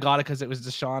I got it because it was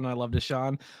Deshaun. And I love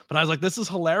Deshaun, but I was like, this is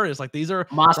hilarious. Like these are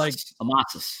Amasis.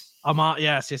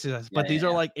 Yes. But these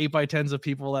are like 8x10s of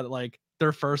people that like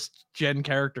their first gen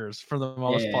characters for the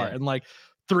most part, and like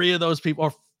three of those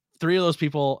people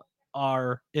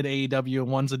are in AEW and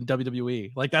one's in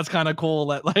WWE. Like that's kind of cool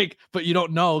that like, but you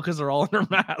don't know because they're all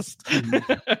unmasked.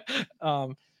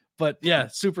 But yeah,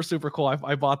 super cool.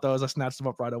 I bought those. I snatched them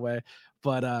up right away.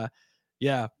 But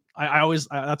yeah, I always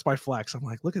that's my flex. I'm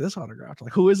like, look at this autograph.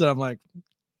 Like, who is it? I'm like,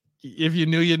 if you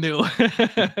knew, you knew.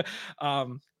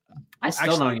 I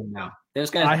still don't even know. Those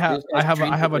guys. I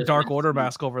have a Dark Order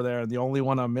mask over there. The only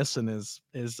one I'm missing is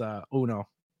Uno.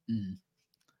 Mm.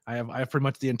 I have pretty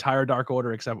much the entire Dark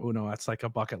Order except Uno. That's like a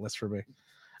bucket list for me.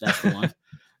 That's the one.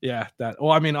 Yeah, that.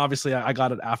 Well, I mean, obviously, I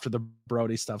got it after the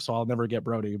Brody stuff, so I'll never get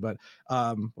Brody. But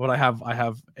what I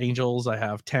have Angels. I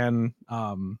have 10.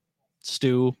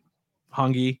 Stu,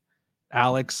 Hungy,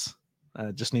 Alex.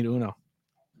 Just need Uno.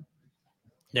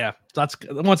 Yeah, that's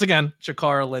once again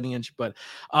Chikara lineage. But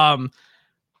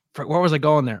where was I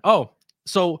going there? Oh,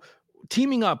 so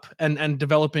teaming up and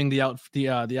developing the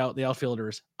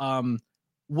outfielders.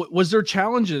 Was there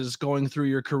challenges going through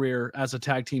your career as a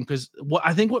tag team? Because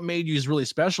what made you really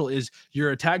special is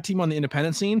you're a tag team on the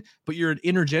independent scene, but you're an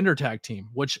intergender tag team,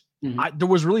 which there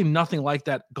was really nothing like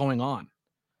that going on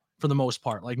for the most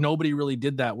part. Like nobody really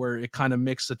did that where it kind of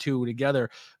mixed the two together.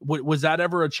 Was that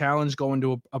ever a challenge going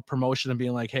to a promotion and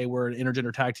being like, hey, we're an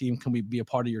intergender tag team. Can we be a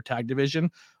part of your tag division?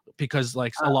 Because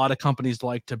like a lot of companies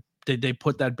like to, they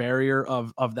put that barrier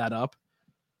of that up.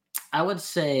 I would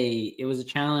say it was a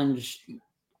challenge.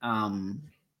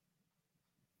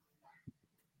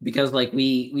 Because like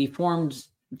we formed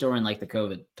during like the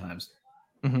COVID times,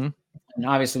 and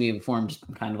obviously we formed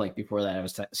kind of like before that. I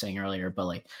was saying earlier, but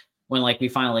like when like we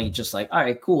finally just like, all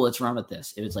right, cool, let's run with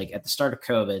this. It was like at the start of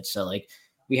COVID, so like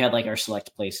we had like our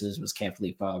select places was Camp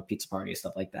Fleet, Pizza Party,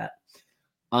 stuff like that.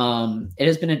 It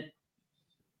has been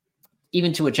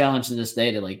even to a challenge to this day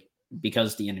to like,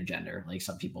 because the intergender, like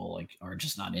some people like are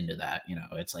just not into that, you know.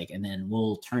 It's like, and then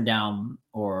we'll turn down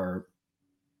or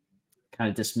kind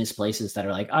of dismiss places that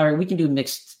are like, all right, we can do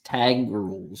mixed tag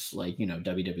rules, like, you know,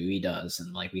 WWE does,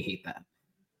 and like we hate that.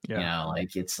 You know,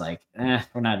 like it's like,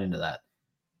 we're not into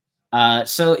that.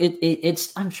 So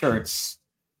it's I'm sure it's,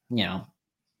 you know,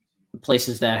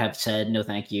 places that have said no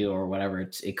thank you or whatever.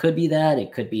 It could be that,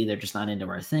 it could be they're just not into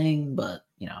our thing, but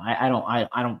you know, I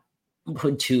don't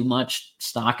put too much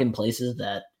stock in places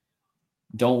that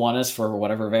don't want us for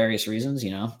whatever various reasons. You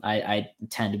know, I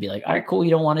tend to be like, all right, cool, you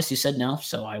don't want us, you said no,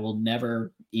 so I will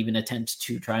never even attempt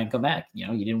to try and come back. You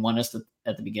know, you didn't want us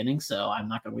at the beginning, so I'm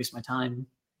not going to waste my time.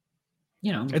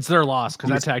 You know, it's their loss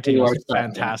because that tag team was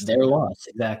fantastic. Their loss,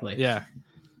 exactly. Yeah.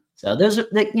 So those are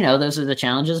the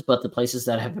challenges, but the places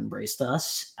that have embraced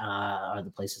us are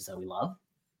the places that we love,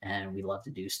 and we love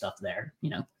to do stuff there. You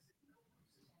know.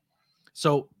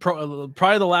 So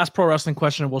probably the last pro wrestling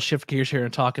question, and we'll shift gears here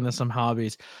and talk into some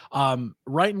hobbies.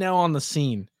 Right now on the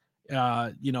scene,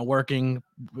 you know, working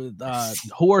with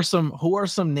who are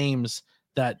some names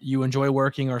that you enjoy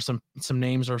working, or some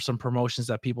names or some promotions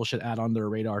that people should add on their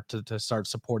radar to start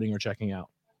supporting or checking out?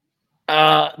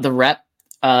 The Rep.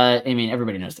 I mean,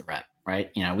 everybody knows the Rep,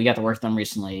 right? You know, we got to work them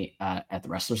recently at the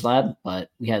Wrestlers Lab, but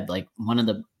we had like one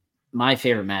of my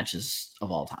favorite matches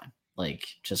of all time. Like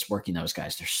just working those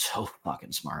guys, they're so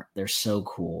fucking smart. They're so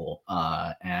cool.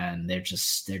 And they're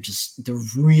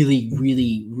really,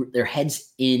 really, their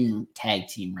heads in tag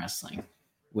team wrestling,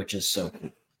 which is so cool.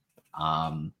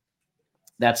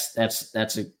 That's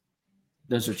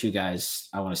those are two guys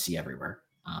I want to see everywhere.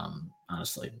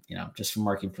 Honestly, just from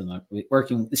watching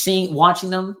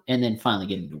them, and then finally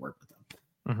getting to work with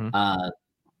them.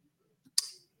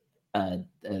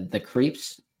 The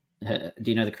Creeps. Do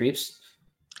you know the Creeps?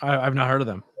 I've not heard of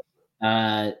them.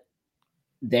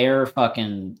 They're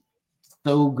fucking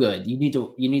so good. You need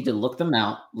to look them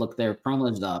out, look their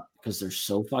promos up, because they're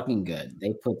so fucking good.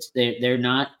 They're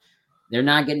not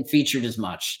getting featured as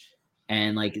much,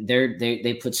 and like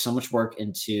they put so much work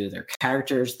into their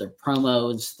characters, their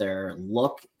promos, their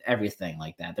look, everything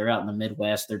like that. They're out in the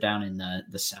Midwest, they're down in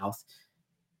the South.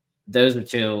 Those are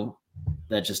two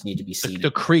that just need to be seen. The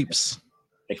Creeps.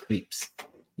 The Creeps.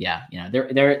 Yeah,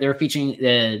 they're featuring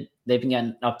they've been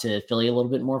getting up to Philly a little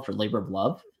bit more for Labor of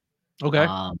Love. Okay.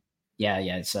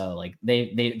 Yeah. So like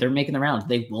they're making the rounds.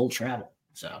 They will travel.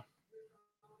 So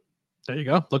there you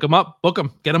go. Look them up. Book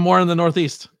them. Get them more in the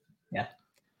Northeast. Yeah.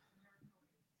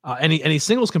 Any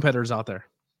singles competitors out there?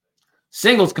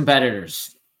 Singles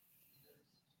competitors.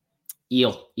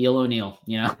 Eel O'Neill.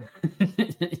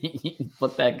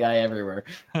 Put that guy everywhere.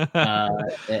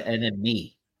 And then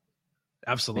me.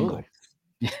 Absolutely.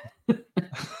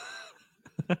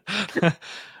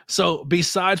 So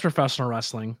besides professional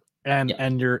wrestling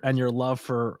and your love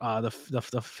for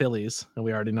the Phillies, and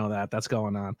we already know that's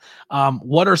going on,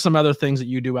 what are some other things that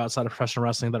you do outside of professional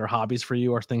wrestling that are hobbies for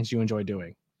you or things you enjoy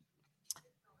doing?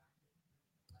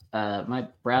 My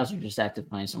browser just acted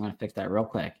funny, so I'm going to fix that real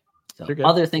quick. So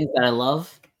other things that I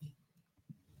love,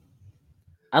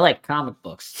 I like comic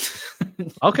books.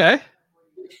 Okay.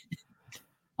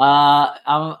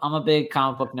 I'm a big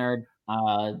comic book nerd,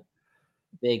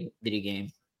 big video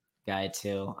game guy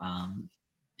too,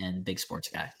 and big sports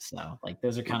guy. So like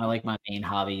those are kind of like my main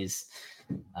hobbies.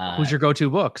 Who's your go-to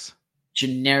books?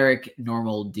 Generic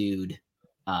normal dude.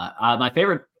 My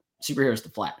favorite superhero is the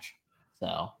Flash.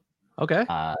 So okay,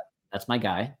 that's my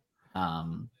guy.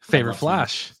 Favorite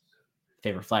Flash.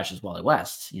 Favorite Flash is Wally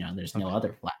West. There's no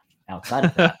other Flash outside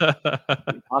of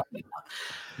that.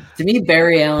 To me,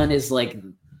 Barry Allen is like,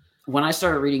 when I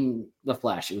started reading The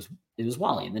Flash, it was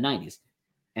Wally in the 90s.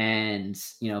 And,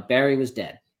 Barry was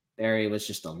dead. Barry was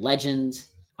just a legend,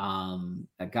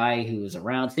 a guy who was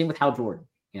around. Same with Hal Jordan.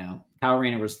 Kyle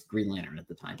Rayner was Green Lantern at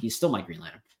the time. He's still my Green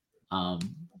Lantern.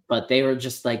 But they were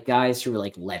just like guys who were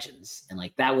like legends. And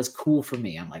like, that was cool for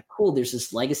me. I'm like, cool, there's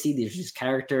this legacy. There's these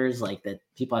characters like that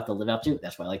people have to live up to.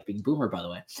 That's why I like being Boomer, by the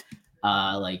way.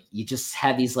 Like you just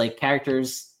have these like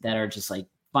characters that are just like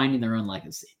finding their own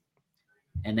legacy.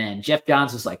 And then Jeff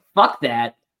Johns was like, fuck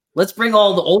that. Let's bring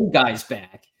all the old guys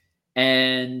back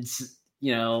and,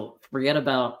 forget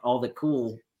about all the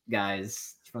cool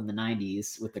guys from the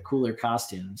 90s with the cooler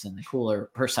costumes and the cooler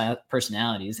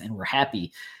personalities. And we're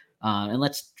happy. And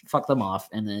let's fuck them off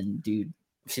and then do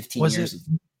 15 years of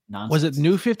nonsense. Was it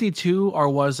New 52 or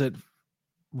was it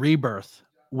Rebirth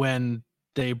when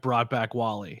they brought back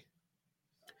Wally?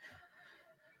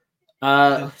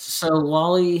 So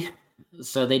Wally...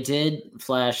 So they did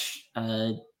Flash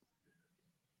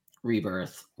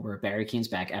Rebirth, where Barry Keane's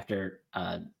back after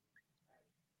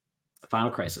Final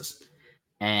Crisis.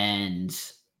 And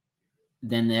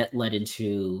then that led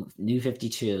into New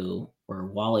 52, where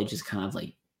Wally just kind of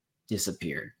like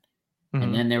disappeared. Mm-hmm.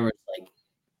 And then there was like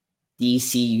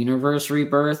DC Universe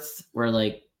Rebirth, where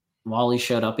like Wally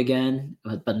showed up again,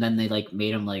 but then they like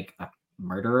made him like a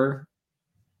murderer.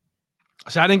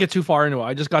 So I didn't get too far into it.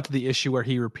 I just got to the issue where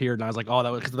he reappeared, and I was like, "Oh,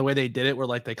 that was because the way they did it, where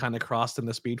like they kind of crossed in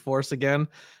the Speed Force again."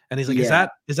 And he's like, "Is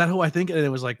that who I think?" And it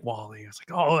was like Wally. I was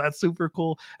like, "Oh, that's super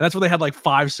cool." And that's when they had like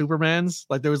 5 Supermans.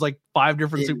 Like there was like 5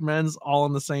 different Supermans all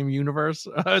in the same universe.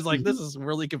 I was like, "This is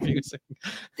really confusing."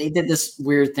 They did this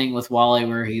weird thing with Wally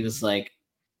where he was like,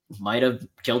 might have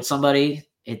killed somebody.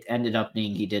 It ended up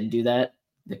being he didn't do that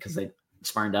because they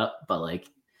sparred up. But like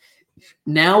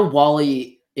now,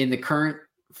 Wally in the current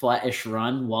Flat-ish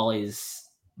run, Wally's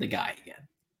the guy again.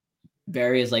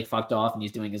 Barry is like fucked off and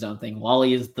he's doing his own thing.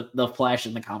 Wally is the Flash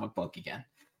in the comic book again,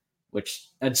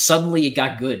 and suddenly it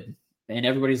got good and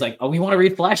everybody's like, oh, we want to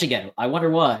read Flash again. I wonder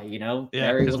why,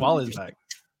 Yeah, because Wally's back.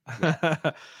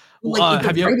 Yeah. Like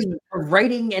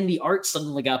writing and the art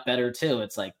suddenly got better too.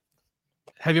 It's like,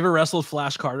 have you ever wrestled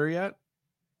Flash Carter yet?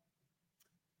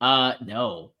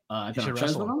 No. I've been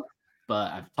friends with him,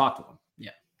 but I've talked to him.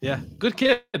 Yeah. Good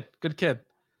kid.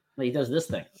 He does this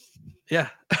thing. Yeah.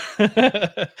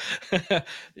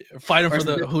 Fight him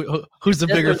for who's the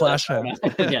bigger Flash fan.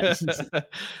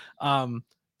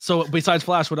 So besides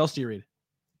Flash, what else do you read?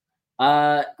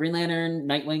 Green Lantern,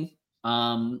 Nightwing,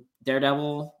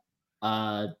 Daredevil,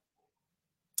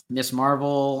 Miss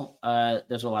Marvel.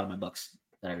 There's a lot of my books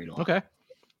that I read a lot. Okay.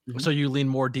 So you lean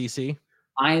more DC?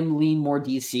 I'm lean more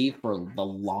DC for the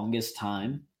longest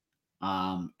time.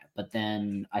 But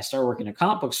then I started working in a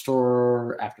comic book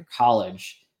store after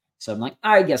college. So I'm like,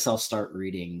 I guess I'll start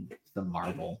reading the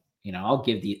Marvel. I'll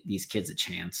give these kids a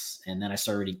chance. And then I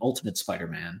started reading Ultimate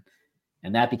Spider-Man.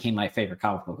 And that became my favorite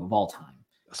comic book of all time.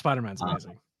 Spider-Man's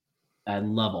amazing. I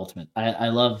love Ultimate. I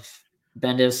love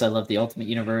Bendis. I love the Ultimate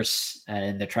Universe.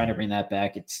 And they're trying to bring that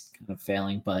back. It's kind of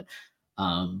failing. But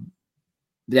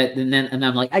and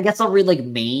I'm like, I guess I'll read like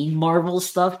main Marvel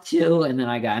stuff too. And then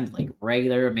I got into like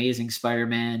regular Amazing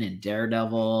Spider-Man and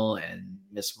Daredevil and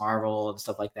Miss Marvel and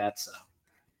stuff like that. So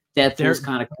Deadpool's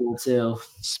kind of cool too.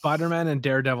 Spider-Man and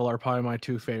Daredevil are probably my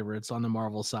two favorites on the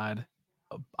Marvel side.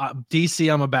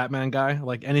 DC, I'm a Batman guy.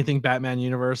 Like anything Batman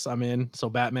universe, I'm in. So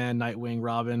Batman, Nightwing,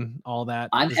 Robin, all that.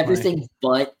 I'm everything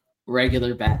but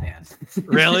regular Batman.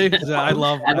 Really? I've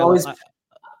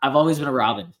always been a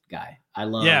Robin guy. I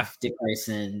love Dick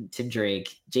Grayson, Tim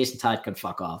Drake, Jason Todd could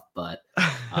fuck off, but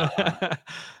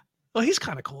well, he's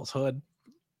kind of cool as Hood.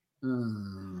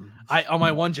 On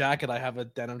my one jacket, I have a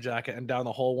denim jacket, and down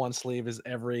the whole one sleeve is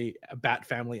every Bat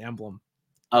Family emblem.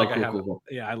 Oh, cool.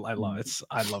 Yeah, I love it.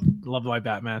 I love my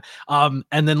Batman. And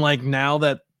then like now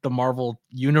that the Marvel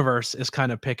universe is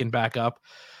kind of picking back up,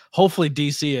 hopefully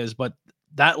DC is, but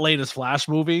that latest Flash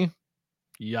movie,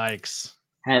 yikes.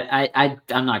 I'm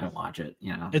not gonna watch it.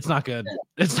 It's not good.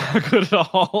 It's not good at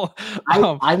all.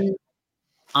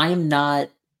 I'm not.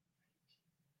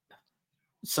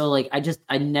 So like I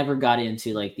never got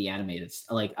into like the animated.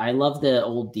 Like I love the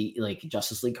old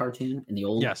Justice League cartoon and the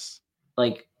old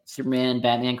like Superman,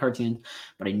 Batman cartoon,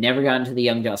 but I never got into the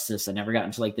Young Justice. I never got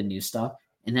into like the new stuff,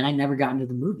 and then I never got into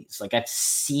the movies. Like I've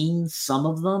seen some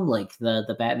of them, like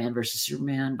the Batman versus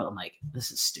Superman, but I'm like, this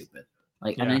is stupid.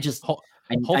 Like, and I just.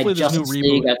 Hopefully, this new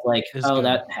reboot. Got like, good.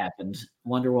 That happened.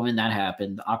 Wonder Woman, that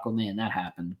happened. Aquaman, that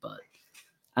happened. But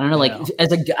I don't know. Like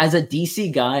as a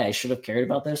DC guy, I should have cared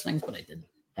about those things, but I didn't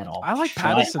at all. I like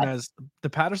Patterson as the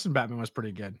Patterson Batman was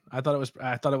pretty good. I thought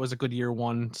it was a good year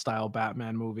one style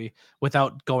Batman movie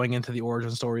without going into the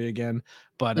origin story again.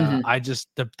 But I just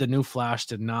the new Flash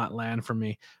did not land for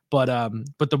me. But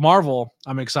the Marvel,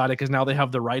 I'm excited because now they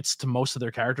have the rights to most of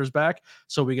their characters back,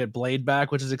 so we get Blade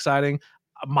back, which is exciting.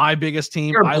 My biggest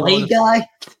team. You're a Blade guy?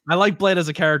 I like Blade as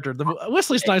a character. The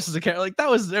Wesley Snipes as a character. Like they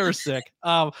were sick.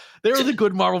 They were the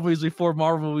good Marvel movies before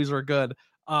Marvel movies were good.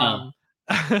 But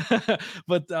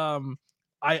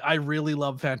I really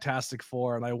love Fantastic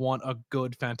Four, and I want a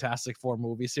good Fantastic Four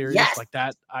movie series like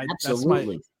that.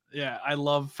 Absolutely. I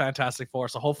love Fantastic Four.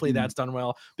 So hopefully that's done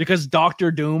well because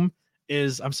Doctor Doom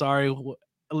is. I'm sorry,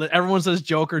 everyone says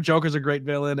Joker. Joker's a great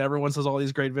villain. Everyone says all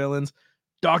these great villains.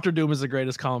 Doctor Doom is the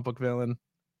greatest comic book villain.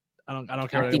 I don't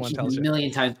care what anyone tells you. A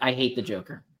million times. I hate the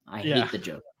Joker. I hate the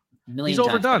Joker. He's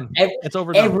overdone. It's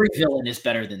overdone. Every villain is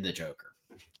better than the Joker.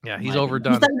 Yeah, he's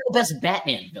overdone. He's not the best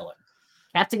Batman villain.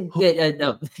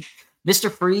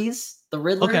 Mr. Freeze, the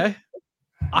Riddler. Okay.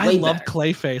 I love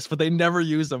Clayface, but they never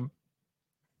use him.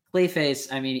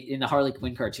 Clayface, I mean, in the Harley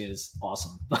Quinn cartoon is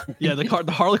awesome. Yeah, the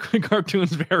Harley Quinn cartoon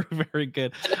is very, very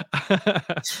good.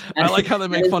 I like how they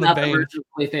make fun of Bane.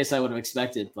 Clayface I would have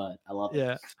expected, but I love it.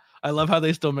 Yeah, I love how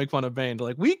they still make fun of Bane. They're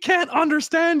like, we can't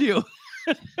understand you.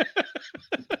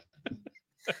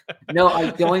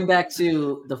 No, going back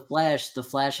to the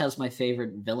Flash has my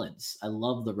favorite villains. I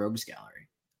love the Rogues Gallery.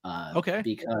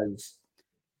 Because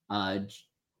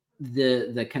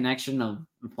the connection of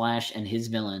Flash and his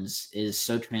villains is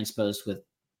so transposed with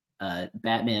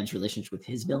Batman's relationship with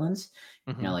his villains.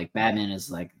 Mm-hmm. Like Batman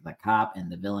is like the cop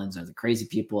and the villains are the crazy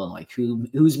people and like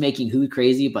who's making who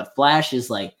crazy. But Flash is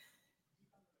like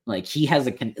he has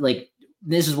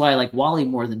this is why I like Wally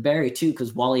more than Barry too,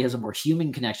 because Wally has a more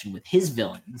human connection with his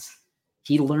villains.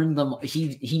 He learned them.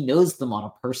 He knows them on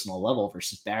a personal level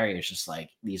versus Barry is just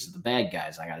like, these are the bad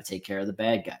guys. I got to take care of the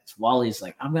bad guys. Wally's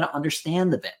like, I'm going to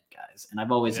understand the bad guys. And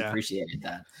I've always appreciated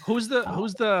that. Who's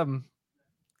the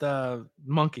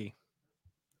monkey?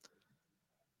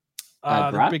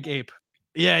 The big ape.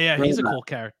 Yeah. He's a cool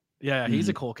character. Yeah, he's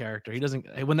a cool character. He doesn't.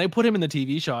 When they put him in the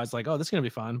TV show, I was like, "Oh, this is gonna be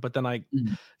fun." But then,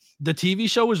 the TV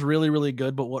show was really, really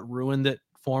good. But what ruined it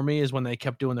for me is when they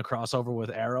kept doing the crossover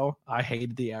with Arrow. I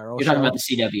hated the Arrow. You're talking about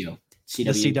the CW. The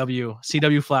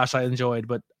CW Flash. I enjoyed,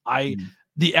 but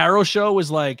the Arrow show was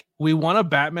like, we want a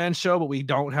Batman show, but we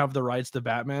don't have the rights to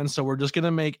Batman, so we're just gonna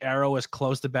make Arrow as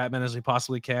close to Batman as we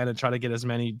possibly can and try to get as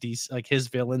many his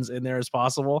villains in there as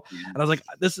possible. And I was like,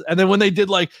 this. And then when they did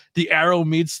like the Arrow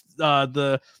meets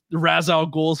the Ra's al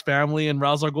Ghul's family, and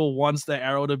Ra's al Ghul wants the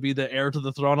Arrow to be the heir to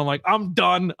the throne, I'm like, I'm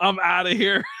done. I'm out of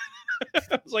here.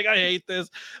 I was like, I hate this.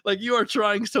 Like, you are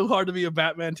trying so hard to be a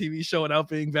Batman TV show without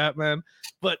being Batman.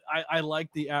 But I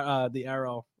like the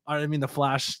Arrow. I mean the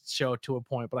Flash show to a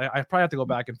point, but I probably have to go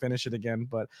back and finish it again.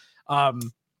 But yeah,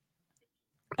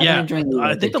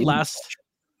 I think the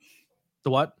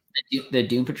what? The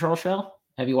Doom Patrol show.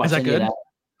 Have you watched Is that good? Of that?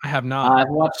 I have not. I've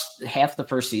watched half the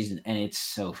first season, and it's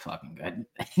so fucking good.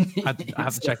 I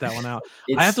have to check that one out.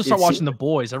 I have to start watching The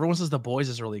Boys. Everyone says The Boys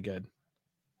is really good.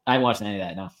 I haven't watched any of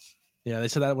that. No. Yeah, they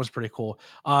said that was pretty cool.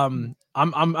 Is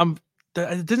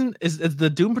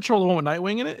the Doom Patrol the one with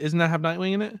Nightwing in it? Isn't that have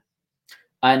Nightwing in it?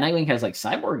 Nightwing has like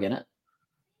Cyborg in it.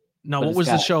 No, what was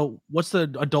the show? What's the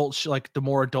adult like the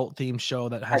more adult themed show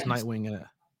that has Titans. Nightwing in it?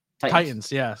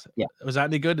 Titans. Yes. Yeah. Was that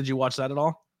any good? Did you watch that at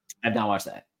all? I've not watched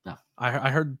that. No.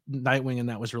 I heard Nightwing and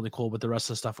that was really cool, but the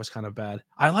rest of the stuff was kind of bad.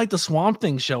 I like the Swamp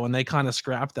Thing show, and they kind of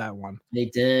scrapped that one. They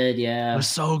did, yeah. It was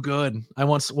so good.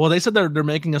 They said they're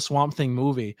making a Swamp Thing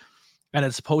movie, and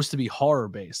it's supposed to be horror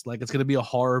based. Like it's going to be a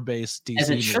horror based DC.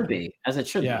 As it should movie. be. As it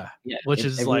should be. Yeah. Which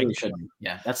is like, really should be.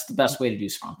 Yeah, that's the best way to do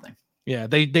Swamp Thing. Yeah,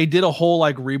 they did a whole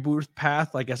like reboot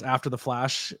path, I guess, after the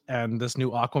Flash, and this new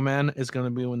Aquaman is going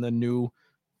to be when the new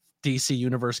DC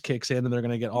universe kicks in, and they're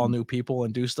going to get all new people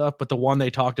and do stuff. But the one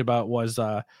they talked about was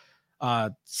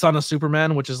Son of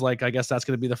Superman, which is like, I guess that's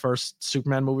going to be the first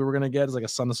Superman movie we're going to get. Is like a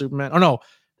Son of Superman. Oh no,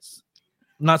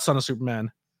 not Son of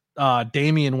Superman.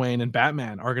 Damian Wayne and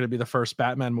Batman are going to be the first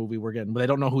Batman movie we're getting, but they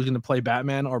don't know who's going to play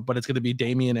Batman, but it's going to be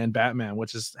Damian and Batman,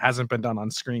 which hasn't been done on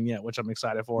screen yet, which I'm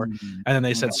excited for. Mm-hmm. And then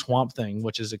they said Swamp Thing,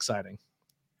 which is exciting.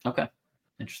 Okay,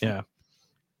 interesting. Yeah.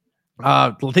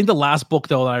 I think the last book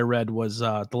though that I read was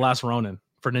The Last Ronin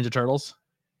for Ninja Turtles.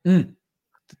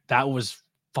 That was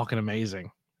fucking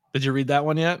amazing. Did you read that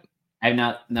one yet? I've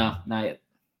not. No, not yet.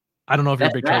 I don't know if you're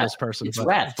a big Turtles person. It's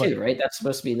Wrath too, right? That's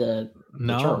supposed to be the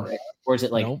turtle, right? Or is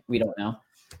it like we don't know?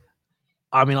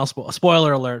 I mean, I'll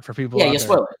spoiler alert for people. Yeah, you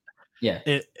spoil it. Yeah,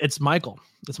 it's Michael.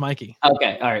 It's Mikey.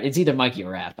 Okay, all right. It's either Mikey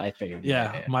or Wrath. I figured.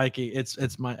 Yeah, Mikey.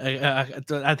 It's my.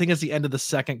 I think it's the end of the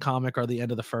second comic or the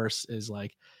end of the first is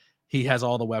like. He has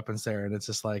all the weapons there, and it's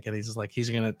just like, and he's just like, he's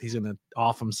gonna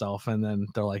off himself, and then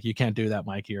they're like, you can't do that,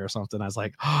 Mikey, or something. I was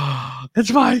like, oh, it's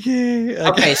Mikey.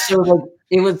 Okay, so like,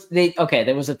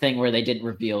 there was a thing where they didn't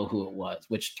reveal who it was,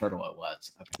 which turtle it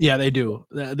was. Okay. Yeah, they do.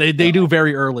 They do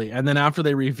very early, and then after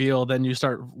they reveal, then you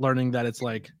start learning that it's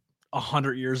like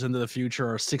 100 years into the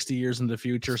future or 60 years into the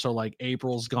future. So like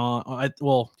April's gone.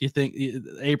 You think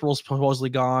April's supposedly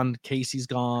gone, Casey's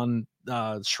gone,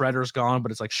 Shredder's gone,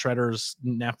 but it's like Shredder's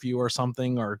nephew or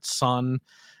something or son.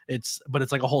 But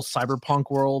it's like a whole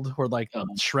cyberpunk world where like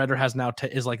Shredder has now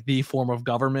is like the form of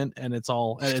government, and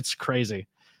it's crazy.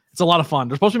 It's a lot of fun.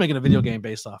 They're supposed to be making a video game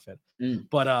based off it.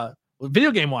 But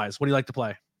video game wise, what do you like to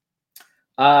play?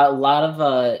 A lot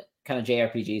of kind of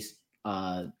JRPGs.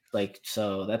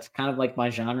 So that's kind of like my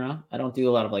genre. I don't do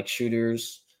a lot of like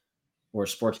shooters or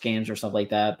sports games or stuff like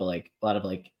that, but like a lot of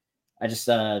like, I just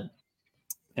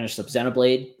finished up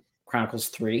Xenoblade Chronicles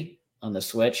 3 on the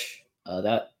Switch.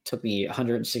 That took me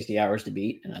 160 hours to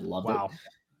beat, and I loved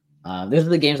it. Those are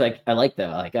the games I like though.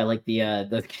 Like I like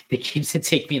the games that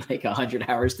take me like 100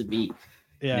 hours to beat.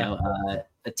 Yeah.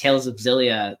 The Tales of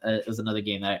Xillia was another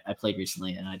game that I played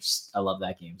recently, and I love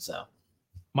that game. So.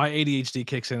 My ADHD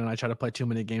kicks in and I try to play too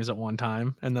many games at one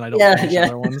time, and then I don't finish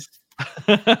other ones.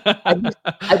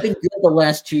 I've been good the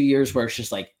last 2 years where it's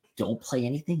just like, don't play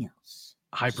anything else.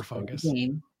 Hyper focus.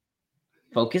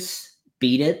 Focus,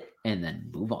 beat it, and then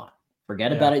move on.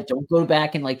 Forget about it. Don't go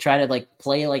back and like try to like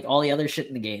play like all the other shit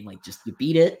in the game. Like just you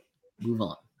beat it, move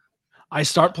on. I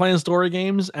start playing story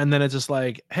games, and then it's just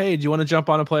like, hey, do you want to jump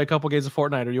on and play a couple games of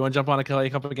Fortnite, or you want to jump on and play a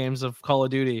couple of games of Call of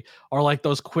Duty, or like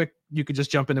those quick, you could just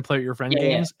jump in and play with your friend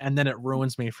games, and then it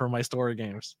ruins me for my story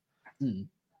games.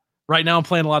 Right now, I'm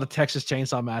playing a lot of Texas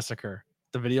Chainsaw Massacre,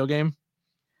 the video game.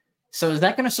 So is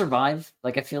that going to survive?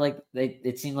 Like, I feel like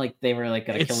it seemed like they were like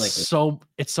going to kill like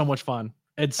it's so much fun.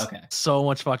 It's so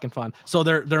much fucking fun. So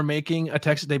they're making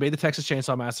they made the Texas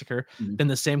Chainsaw Massacre. Then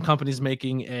the same company's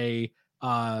making a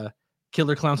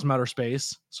Killer Clowns from Outer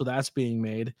Space, so that's being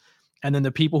made. And then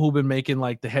the people who've been making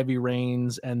like the Heavy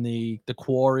Rains and the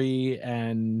Quarry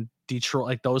and Detroit,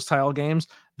 like those style games,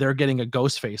 they're getting a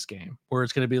Ghostface game where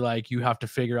it's going to be like you have to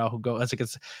figure out who goes.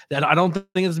 I don't think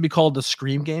it's going to be called the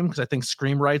Scream game, because I think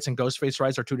Scream rights and Ghostface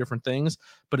rights are two different things.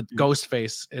 But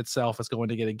Ghostface itself is going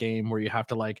to get a game where you have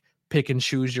to like pick and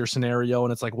choose your scenario,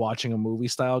 and it's like watching a movie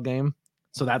style game.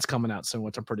 So that's coming out soon,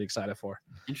 which I'm pretty excited for.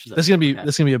 This is gonna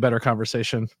be a better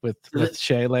conversation with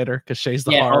Shay later, because Shay's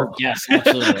the heart. Oh, yes,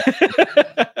 absolutely.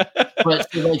 But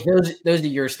so like those are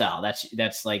your style.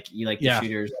 That's like you like the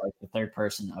shooters, like the third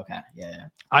person. Okay, yeah.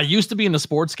 I used to be into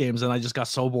sports games, and I just got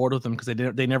so bored with them because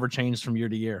they never changed from year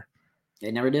to year.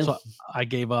 They never do. So I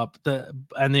gave up. The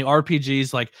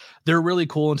RPGs, like, they're really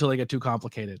cool until they get too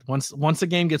complicated. Once a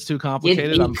game gets too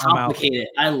complicated, I'm out.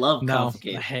 I love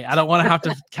complicated. Hey, I don't want to have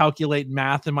to calculate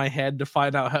math in my head to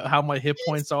find out how my hit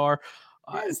points are.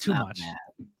 Too much.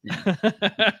 Yeah.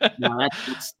 No,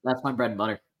 that's my bread and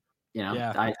butter. You know,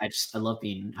 yeah. I love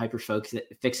being hyper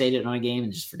fixated on a game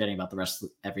and just forgetting about the rest of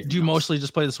everything. Do you else. Mostly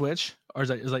just play the Switch, or is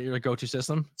that your go-to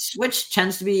system? Switch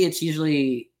tends to be. It's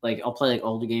usually like I'll play like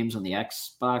older games on the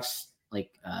Xbox. Like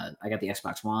I got the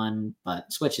Xbox One,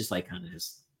 but Switch is like kind of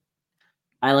just.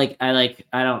 I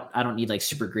don't need like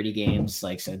super gritty games.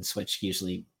 Like so, Switch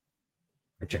usually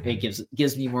it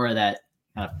gives me more of that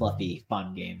kind of fluffy,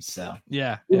 fun games. So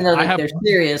yeah, even though they're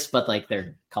serious, but like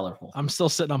they're colorful. I'm still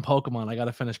sitting on Pokemon. I got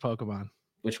to finish Pokemon.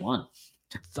 Which one?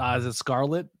 Is it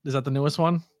Scarlet? Is that the newest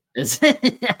one? Is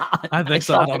it? I think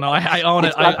so. I don't know. I own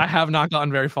it. I have not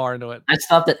gotten very far into it. I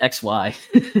stopped at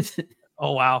XY.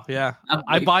 Oh wow, yeah.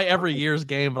 I buy every year's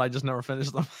game, but I just never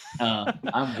finish them.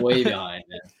 I'm way behind.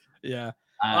 Man. Yeah.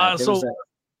 I'm sorry.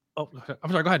 Go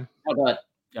ahead. Oh, go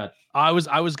ahead. I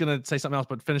was gonna say something else,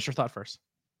 but finish your thought first.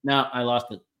 No, I lost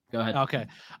it. Go ahead. Okay.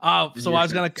 So I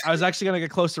was actually gonna get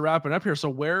close to wrapping up here. So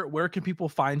where can people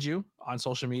find you on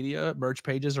social media, merch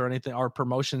pages, or anything, or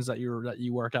promotions that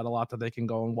you work at a lot that they can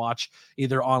go and watch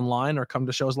either online or come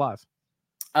to shows live?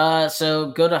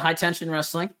 So go to High Tension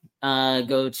Wrestling.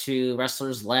 Go to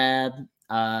Wrestlers Lab.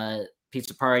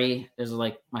 Pizza Party. Those are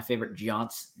like my favorite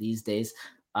jaunts these days.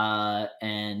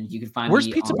 And you can find. Where's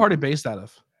Pizza Party based out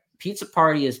of? Pizza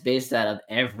Party is based out of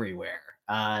everywhere.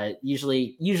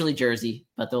 Usually Jersey,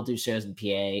 but they'll do shows in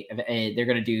PA. They're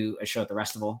going to do a show at the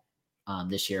Restival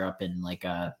this year up in like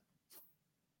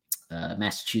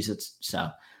Massachusetts. So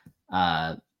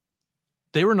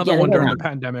they were another one during the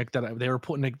pandemic that they were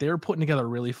putting together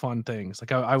really fun things.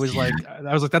 Like I was like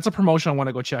that's a promotion I want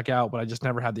to go check out, but I just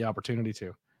never had the opportunity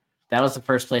to. That was the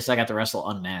first place I got to wrestle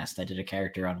unmasked. I did a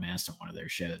character unmasked on one of their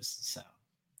shows. So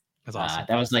that's awesome.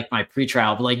 That was like my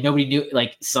pre-trial, but like nobody knew.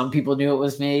 Like some people knew it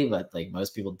was me, but like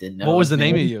most people didn't know. What was the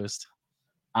name you used?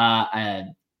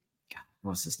 God,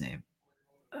 what's his name?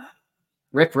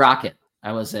 Rip Rocket.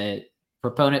 I was a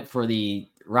proponent for the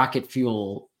rocket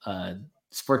fuel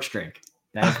sports drink.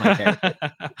 That was my character.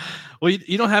 Well,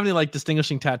 you don't have any like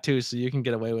distinguishing tattoos, so you can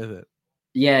get away with it.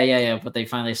 Yeah. But they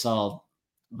finally saw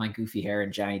my goofy hair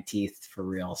and giant teeth for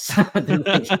real. So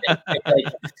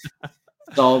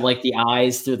saw like the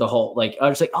eyes through the whole. Like I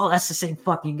was like, oh, that's the same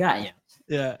fucking guy.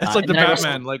 Yeah. It's like the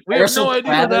Batman. Like we have no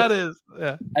idea what that is.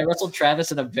 Yeah. I wrestled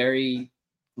Travis in a very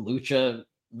lucha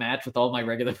match with all my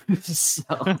regular moves. So.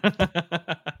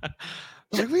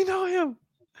 Like we know him.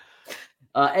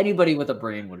 Anybody with a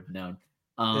brain would have known.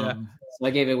 So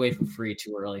I gave it away for free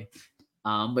too early.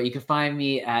 But you can find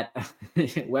me at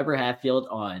Weber Hatfield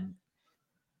on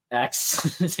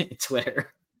X,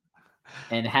 Twitter,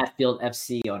 and Hatfield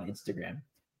FC on Instagram.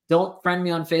 Don't friend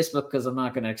me on Facebook because I'm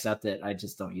not going to accept it. I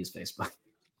just don't use Facebook.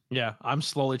 Yeah, I'm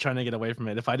slowly trying to get away from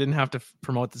it. If I didn't have to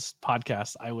promote this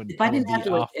podcast, I would. If I didn't have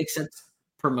to accept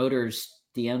promoters'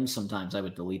 DMs, sometimes I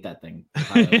would delete that thing.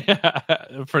 Yeah,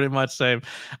 pretty much same.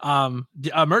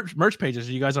 Merch pages.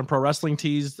 Are you guys on Pro Wrestling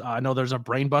Tees? I know there's a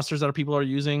Brain Busters that people are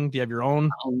using. Do you have your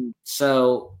own?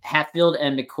 So Hatfield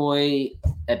and McCoy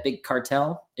at Big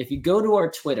Cartel. If you go to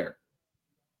our Twitter,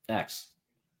 X,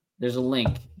 there's a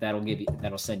link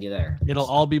that'll send you there. It'll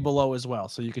all be below as well,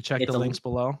 so you can check the links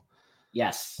below.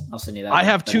 Yes, I'll send you that. I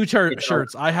have two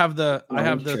shirts. I have the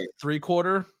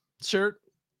 3/4 shirt.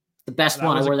 The best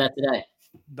one. I wore that today.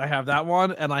 I have that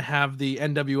one, and I have the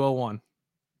NWO one.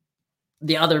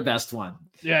 The other best one.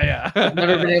 Yeah. I've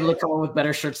never been able to come up with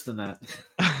better shirts than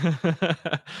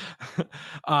that.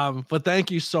 But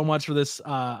thank you so much for this.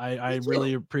 I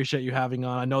really appreciate you having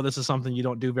on. I know this is something you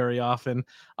don't do very often.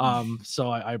 So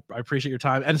I appreciate your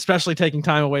time, and especially taking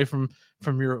time away from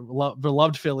your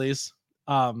beloved Phillies.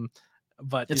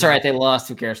 But it's all right. They lost.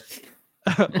 Who cares?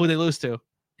 Who they lose to?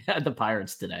 The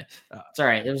Pirates today. It's all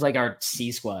right. It was like our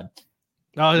C squad.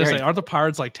 I was gonna say, aren't the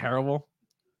Pirates like terrible?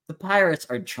 The Pirates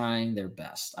are trying their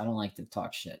best. I don't like to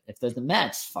talk shit. If they're the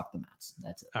Mets, fuck the Mets.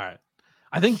 That's it. All right.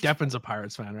 I think Deppin's a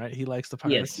Pirates fan, right? He likes the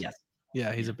Pirates. Yes.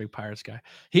 Yeah, he's a big Pirates guy.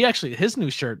 He actually, his new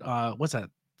shirt, what's that?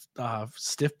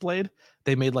 Stiff Blade.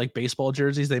 They made like baseball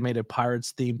jerseys. They made a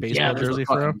Pirates themed baseball jersey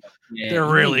for him. Yeah, they're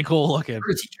really cool looking.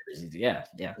 Jerseys. Yeah.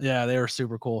 Yeah, they were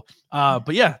super cool.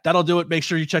 But yeah, that'll do it. Make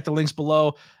sure you check the links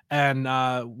below, and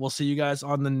we'll see you guys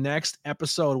on the next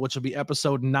episode, which will be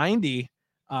episode 90.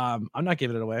 I'm not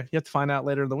giving it away. You have to find out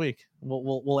later in the week.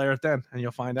 We'll air it then, and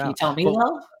you'll find out. Can you tell me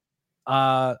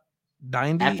though?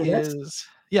 90 After this? is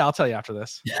yeah, I'll tell you after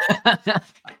this.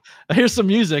 Here's some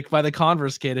music by the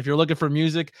Converse Kid. If you're looking for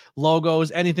music, logos,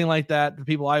 anything like that, the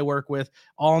people I work with,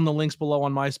 all in the links below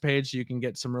on my page, so you can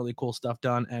get some really cool stuff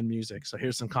done and music. So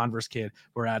here's some Converse Kid.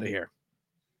 We're out of here.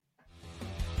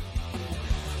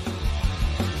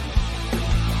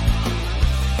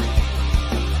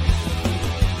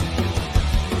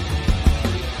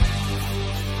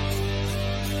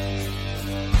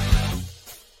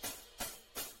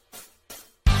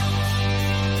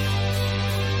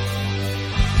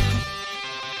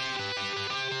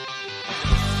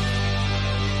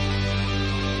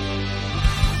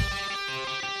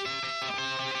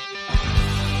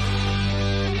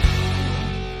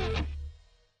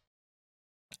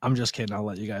 I'm just kidding. I'll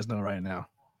let you guys know right now.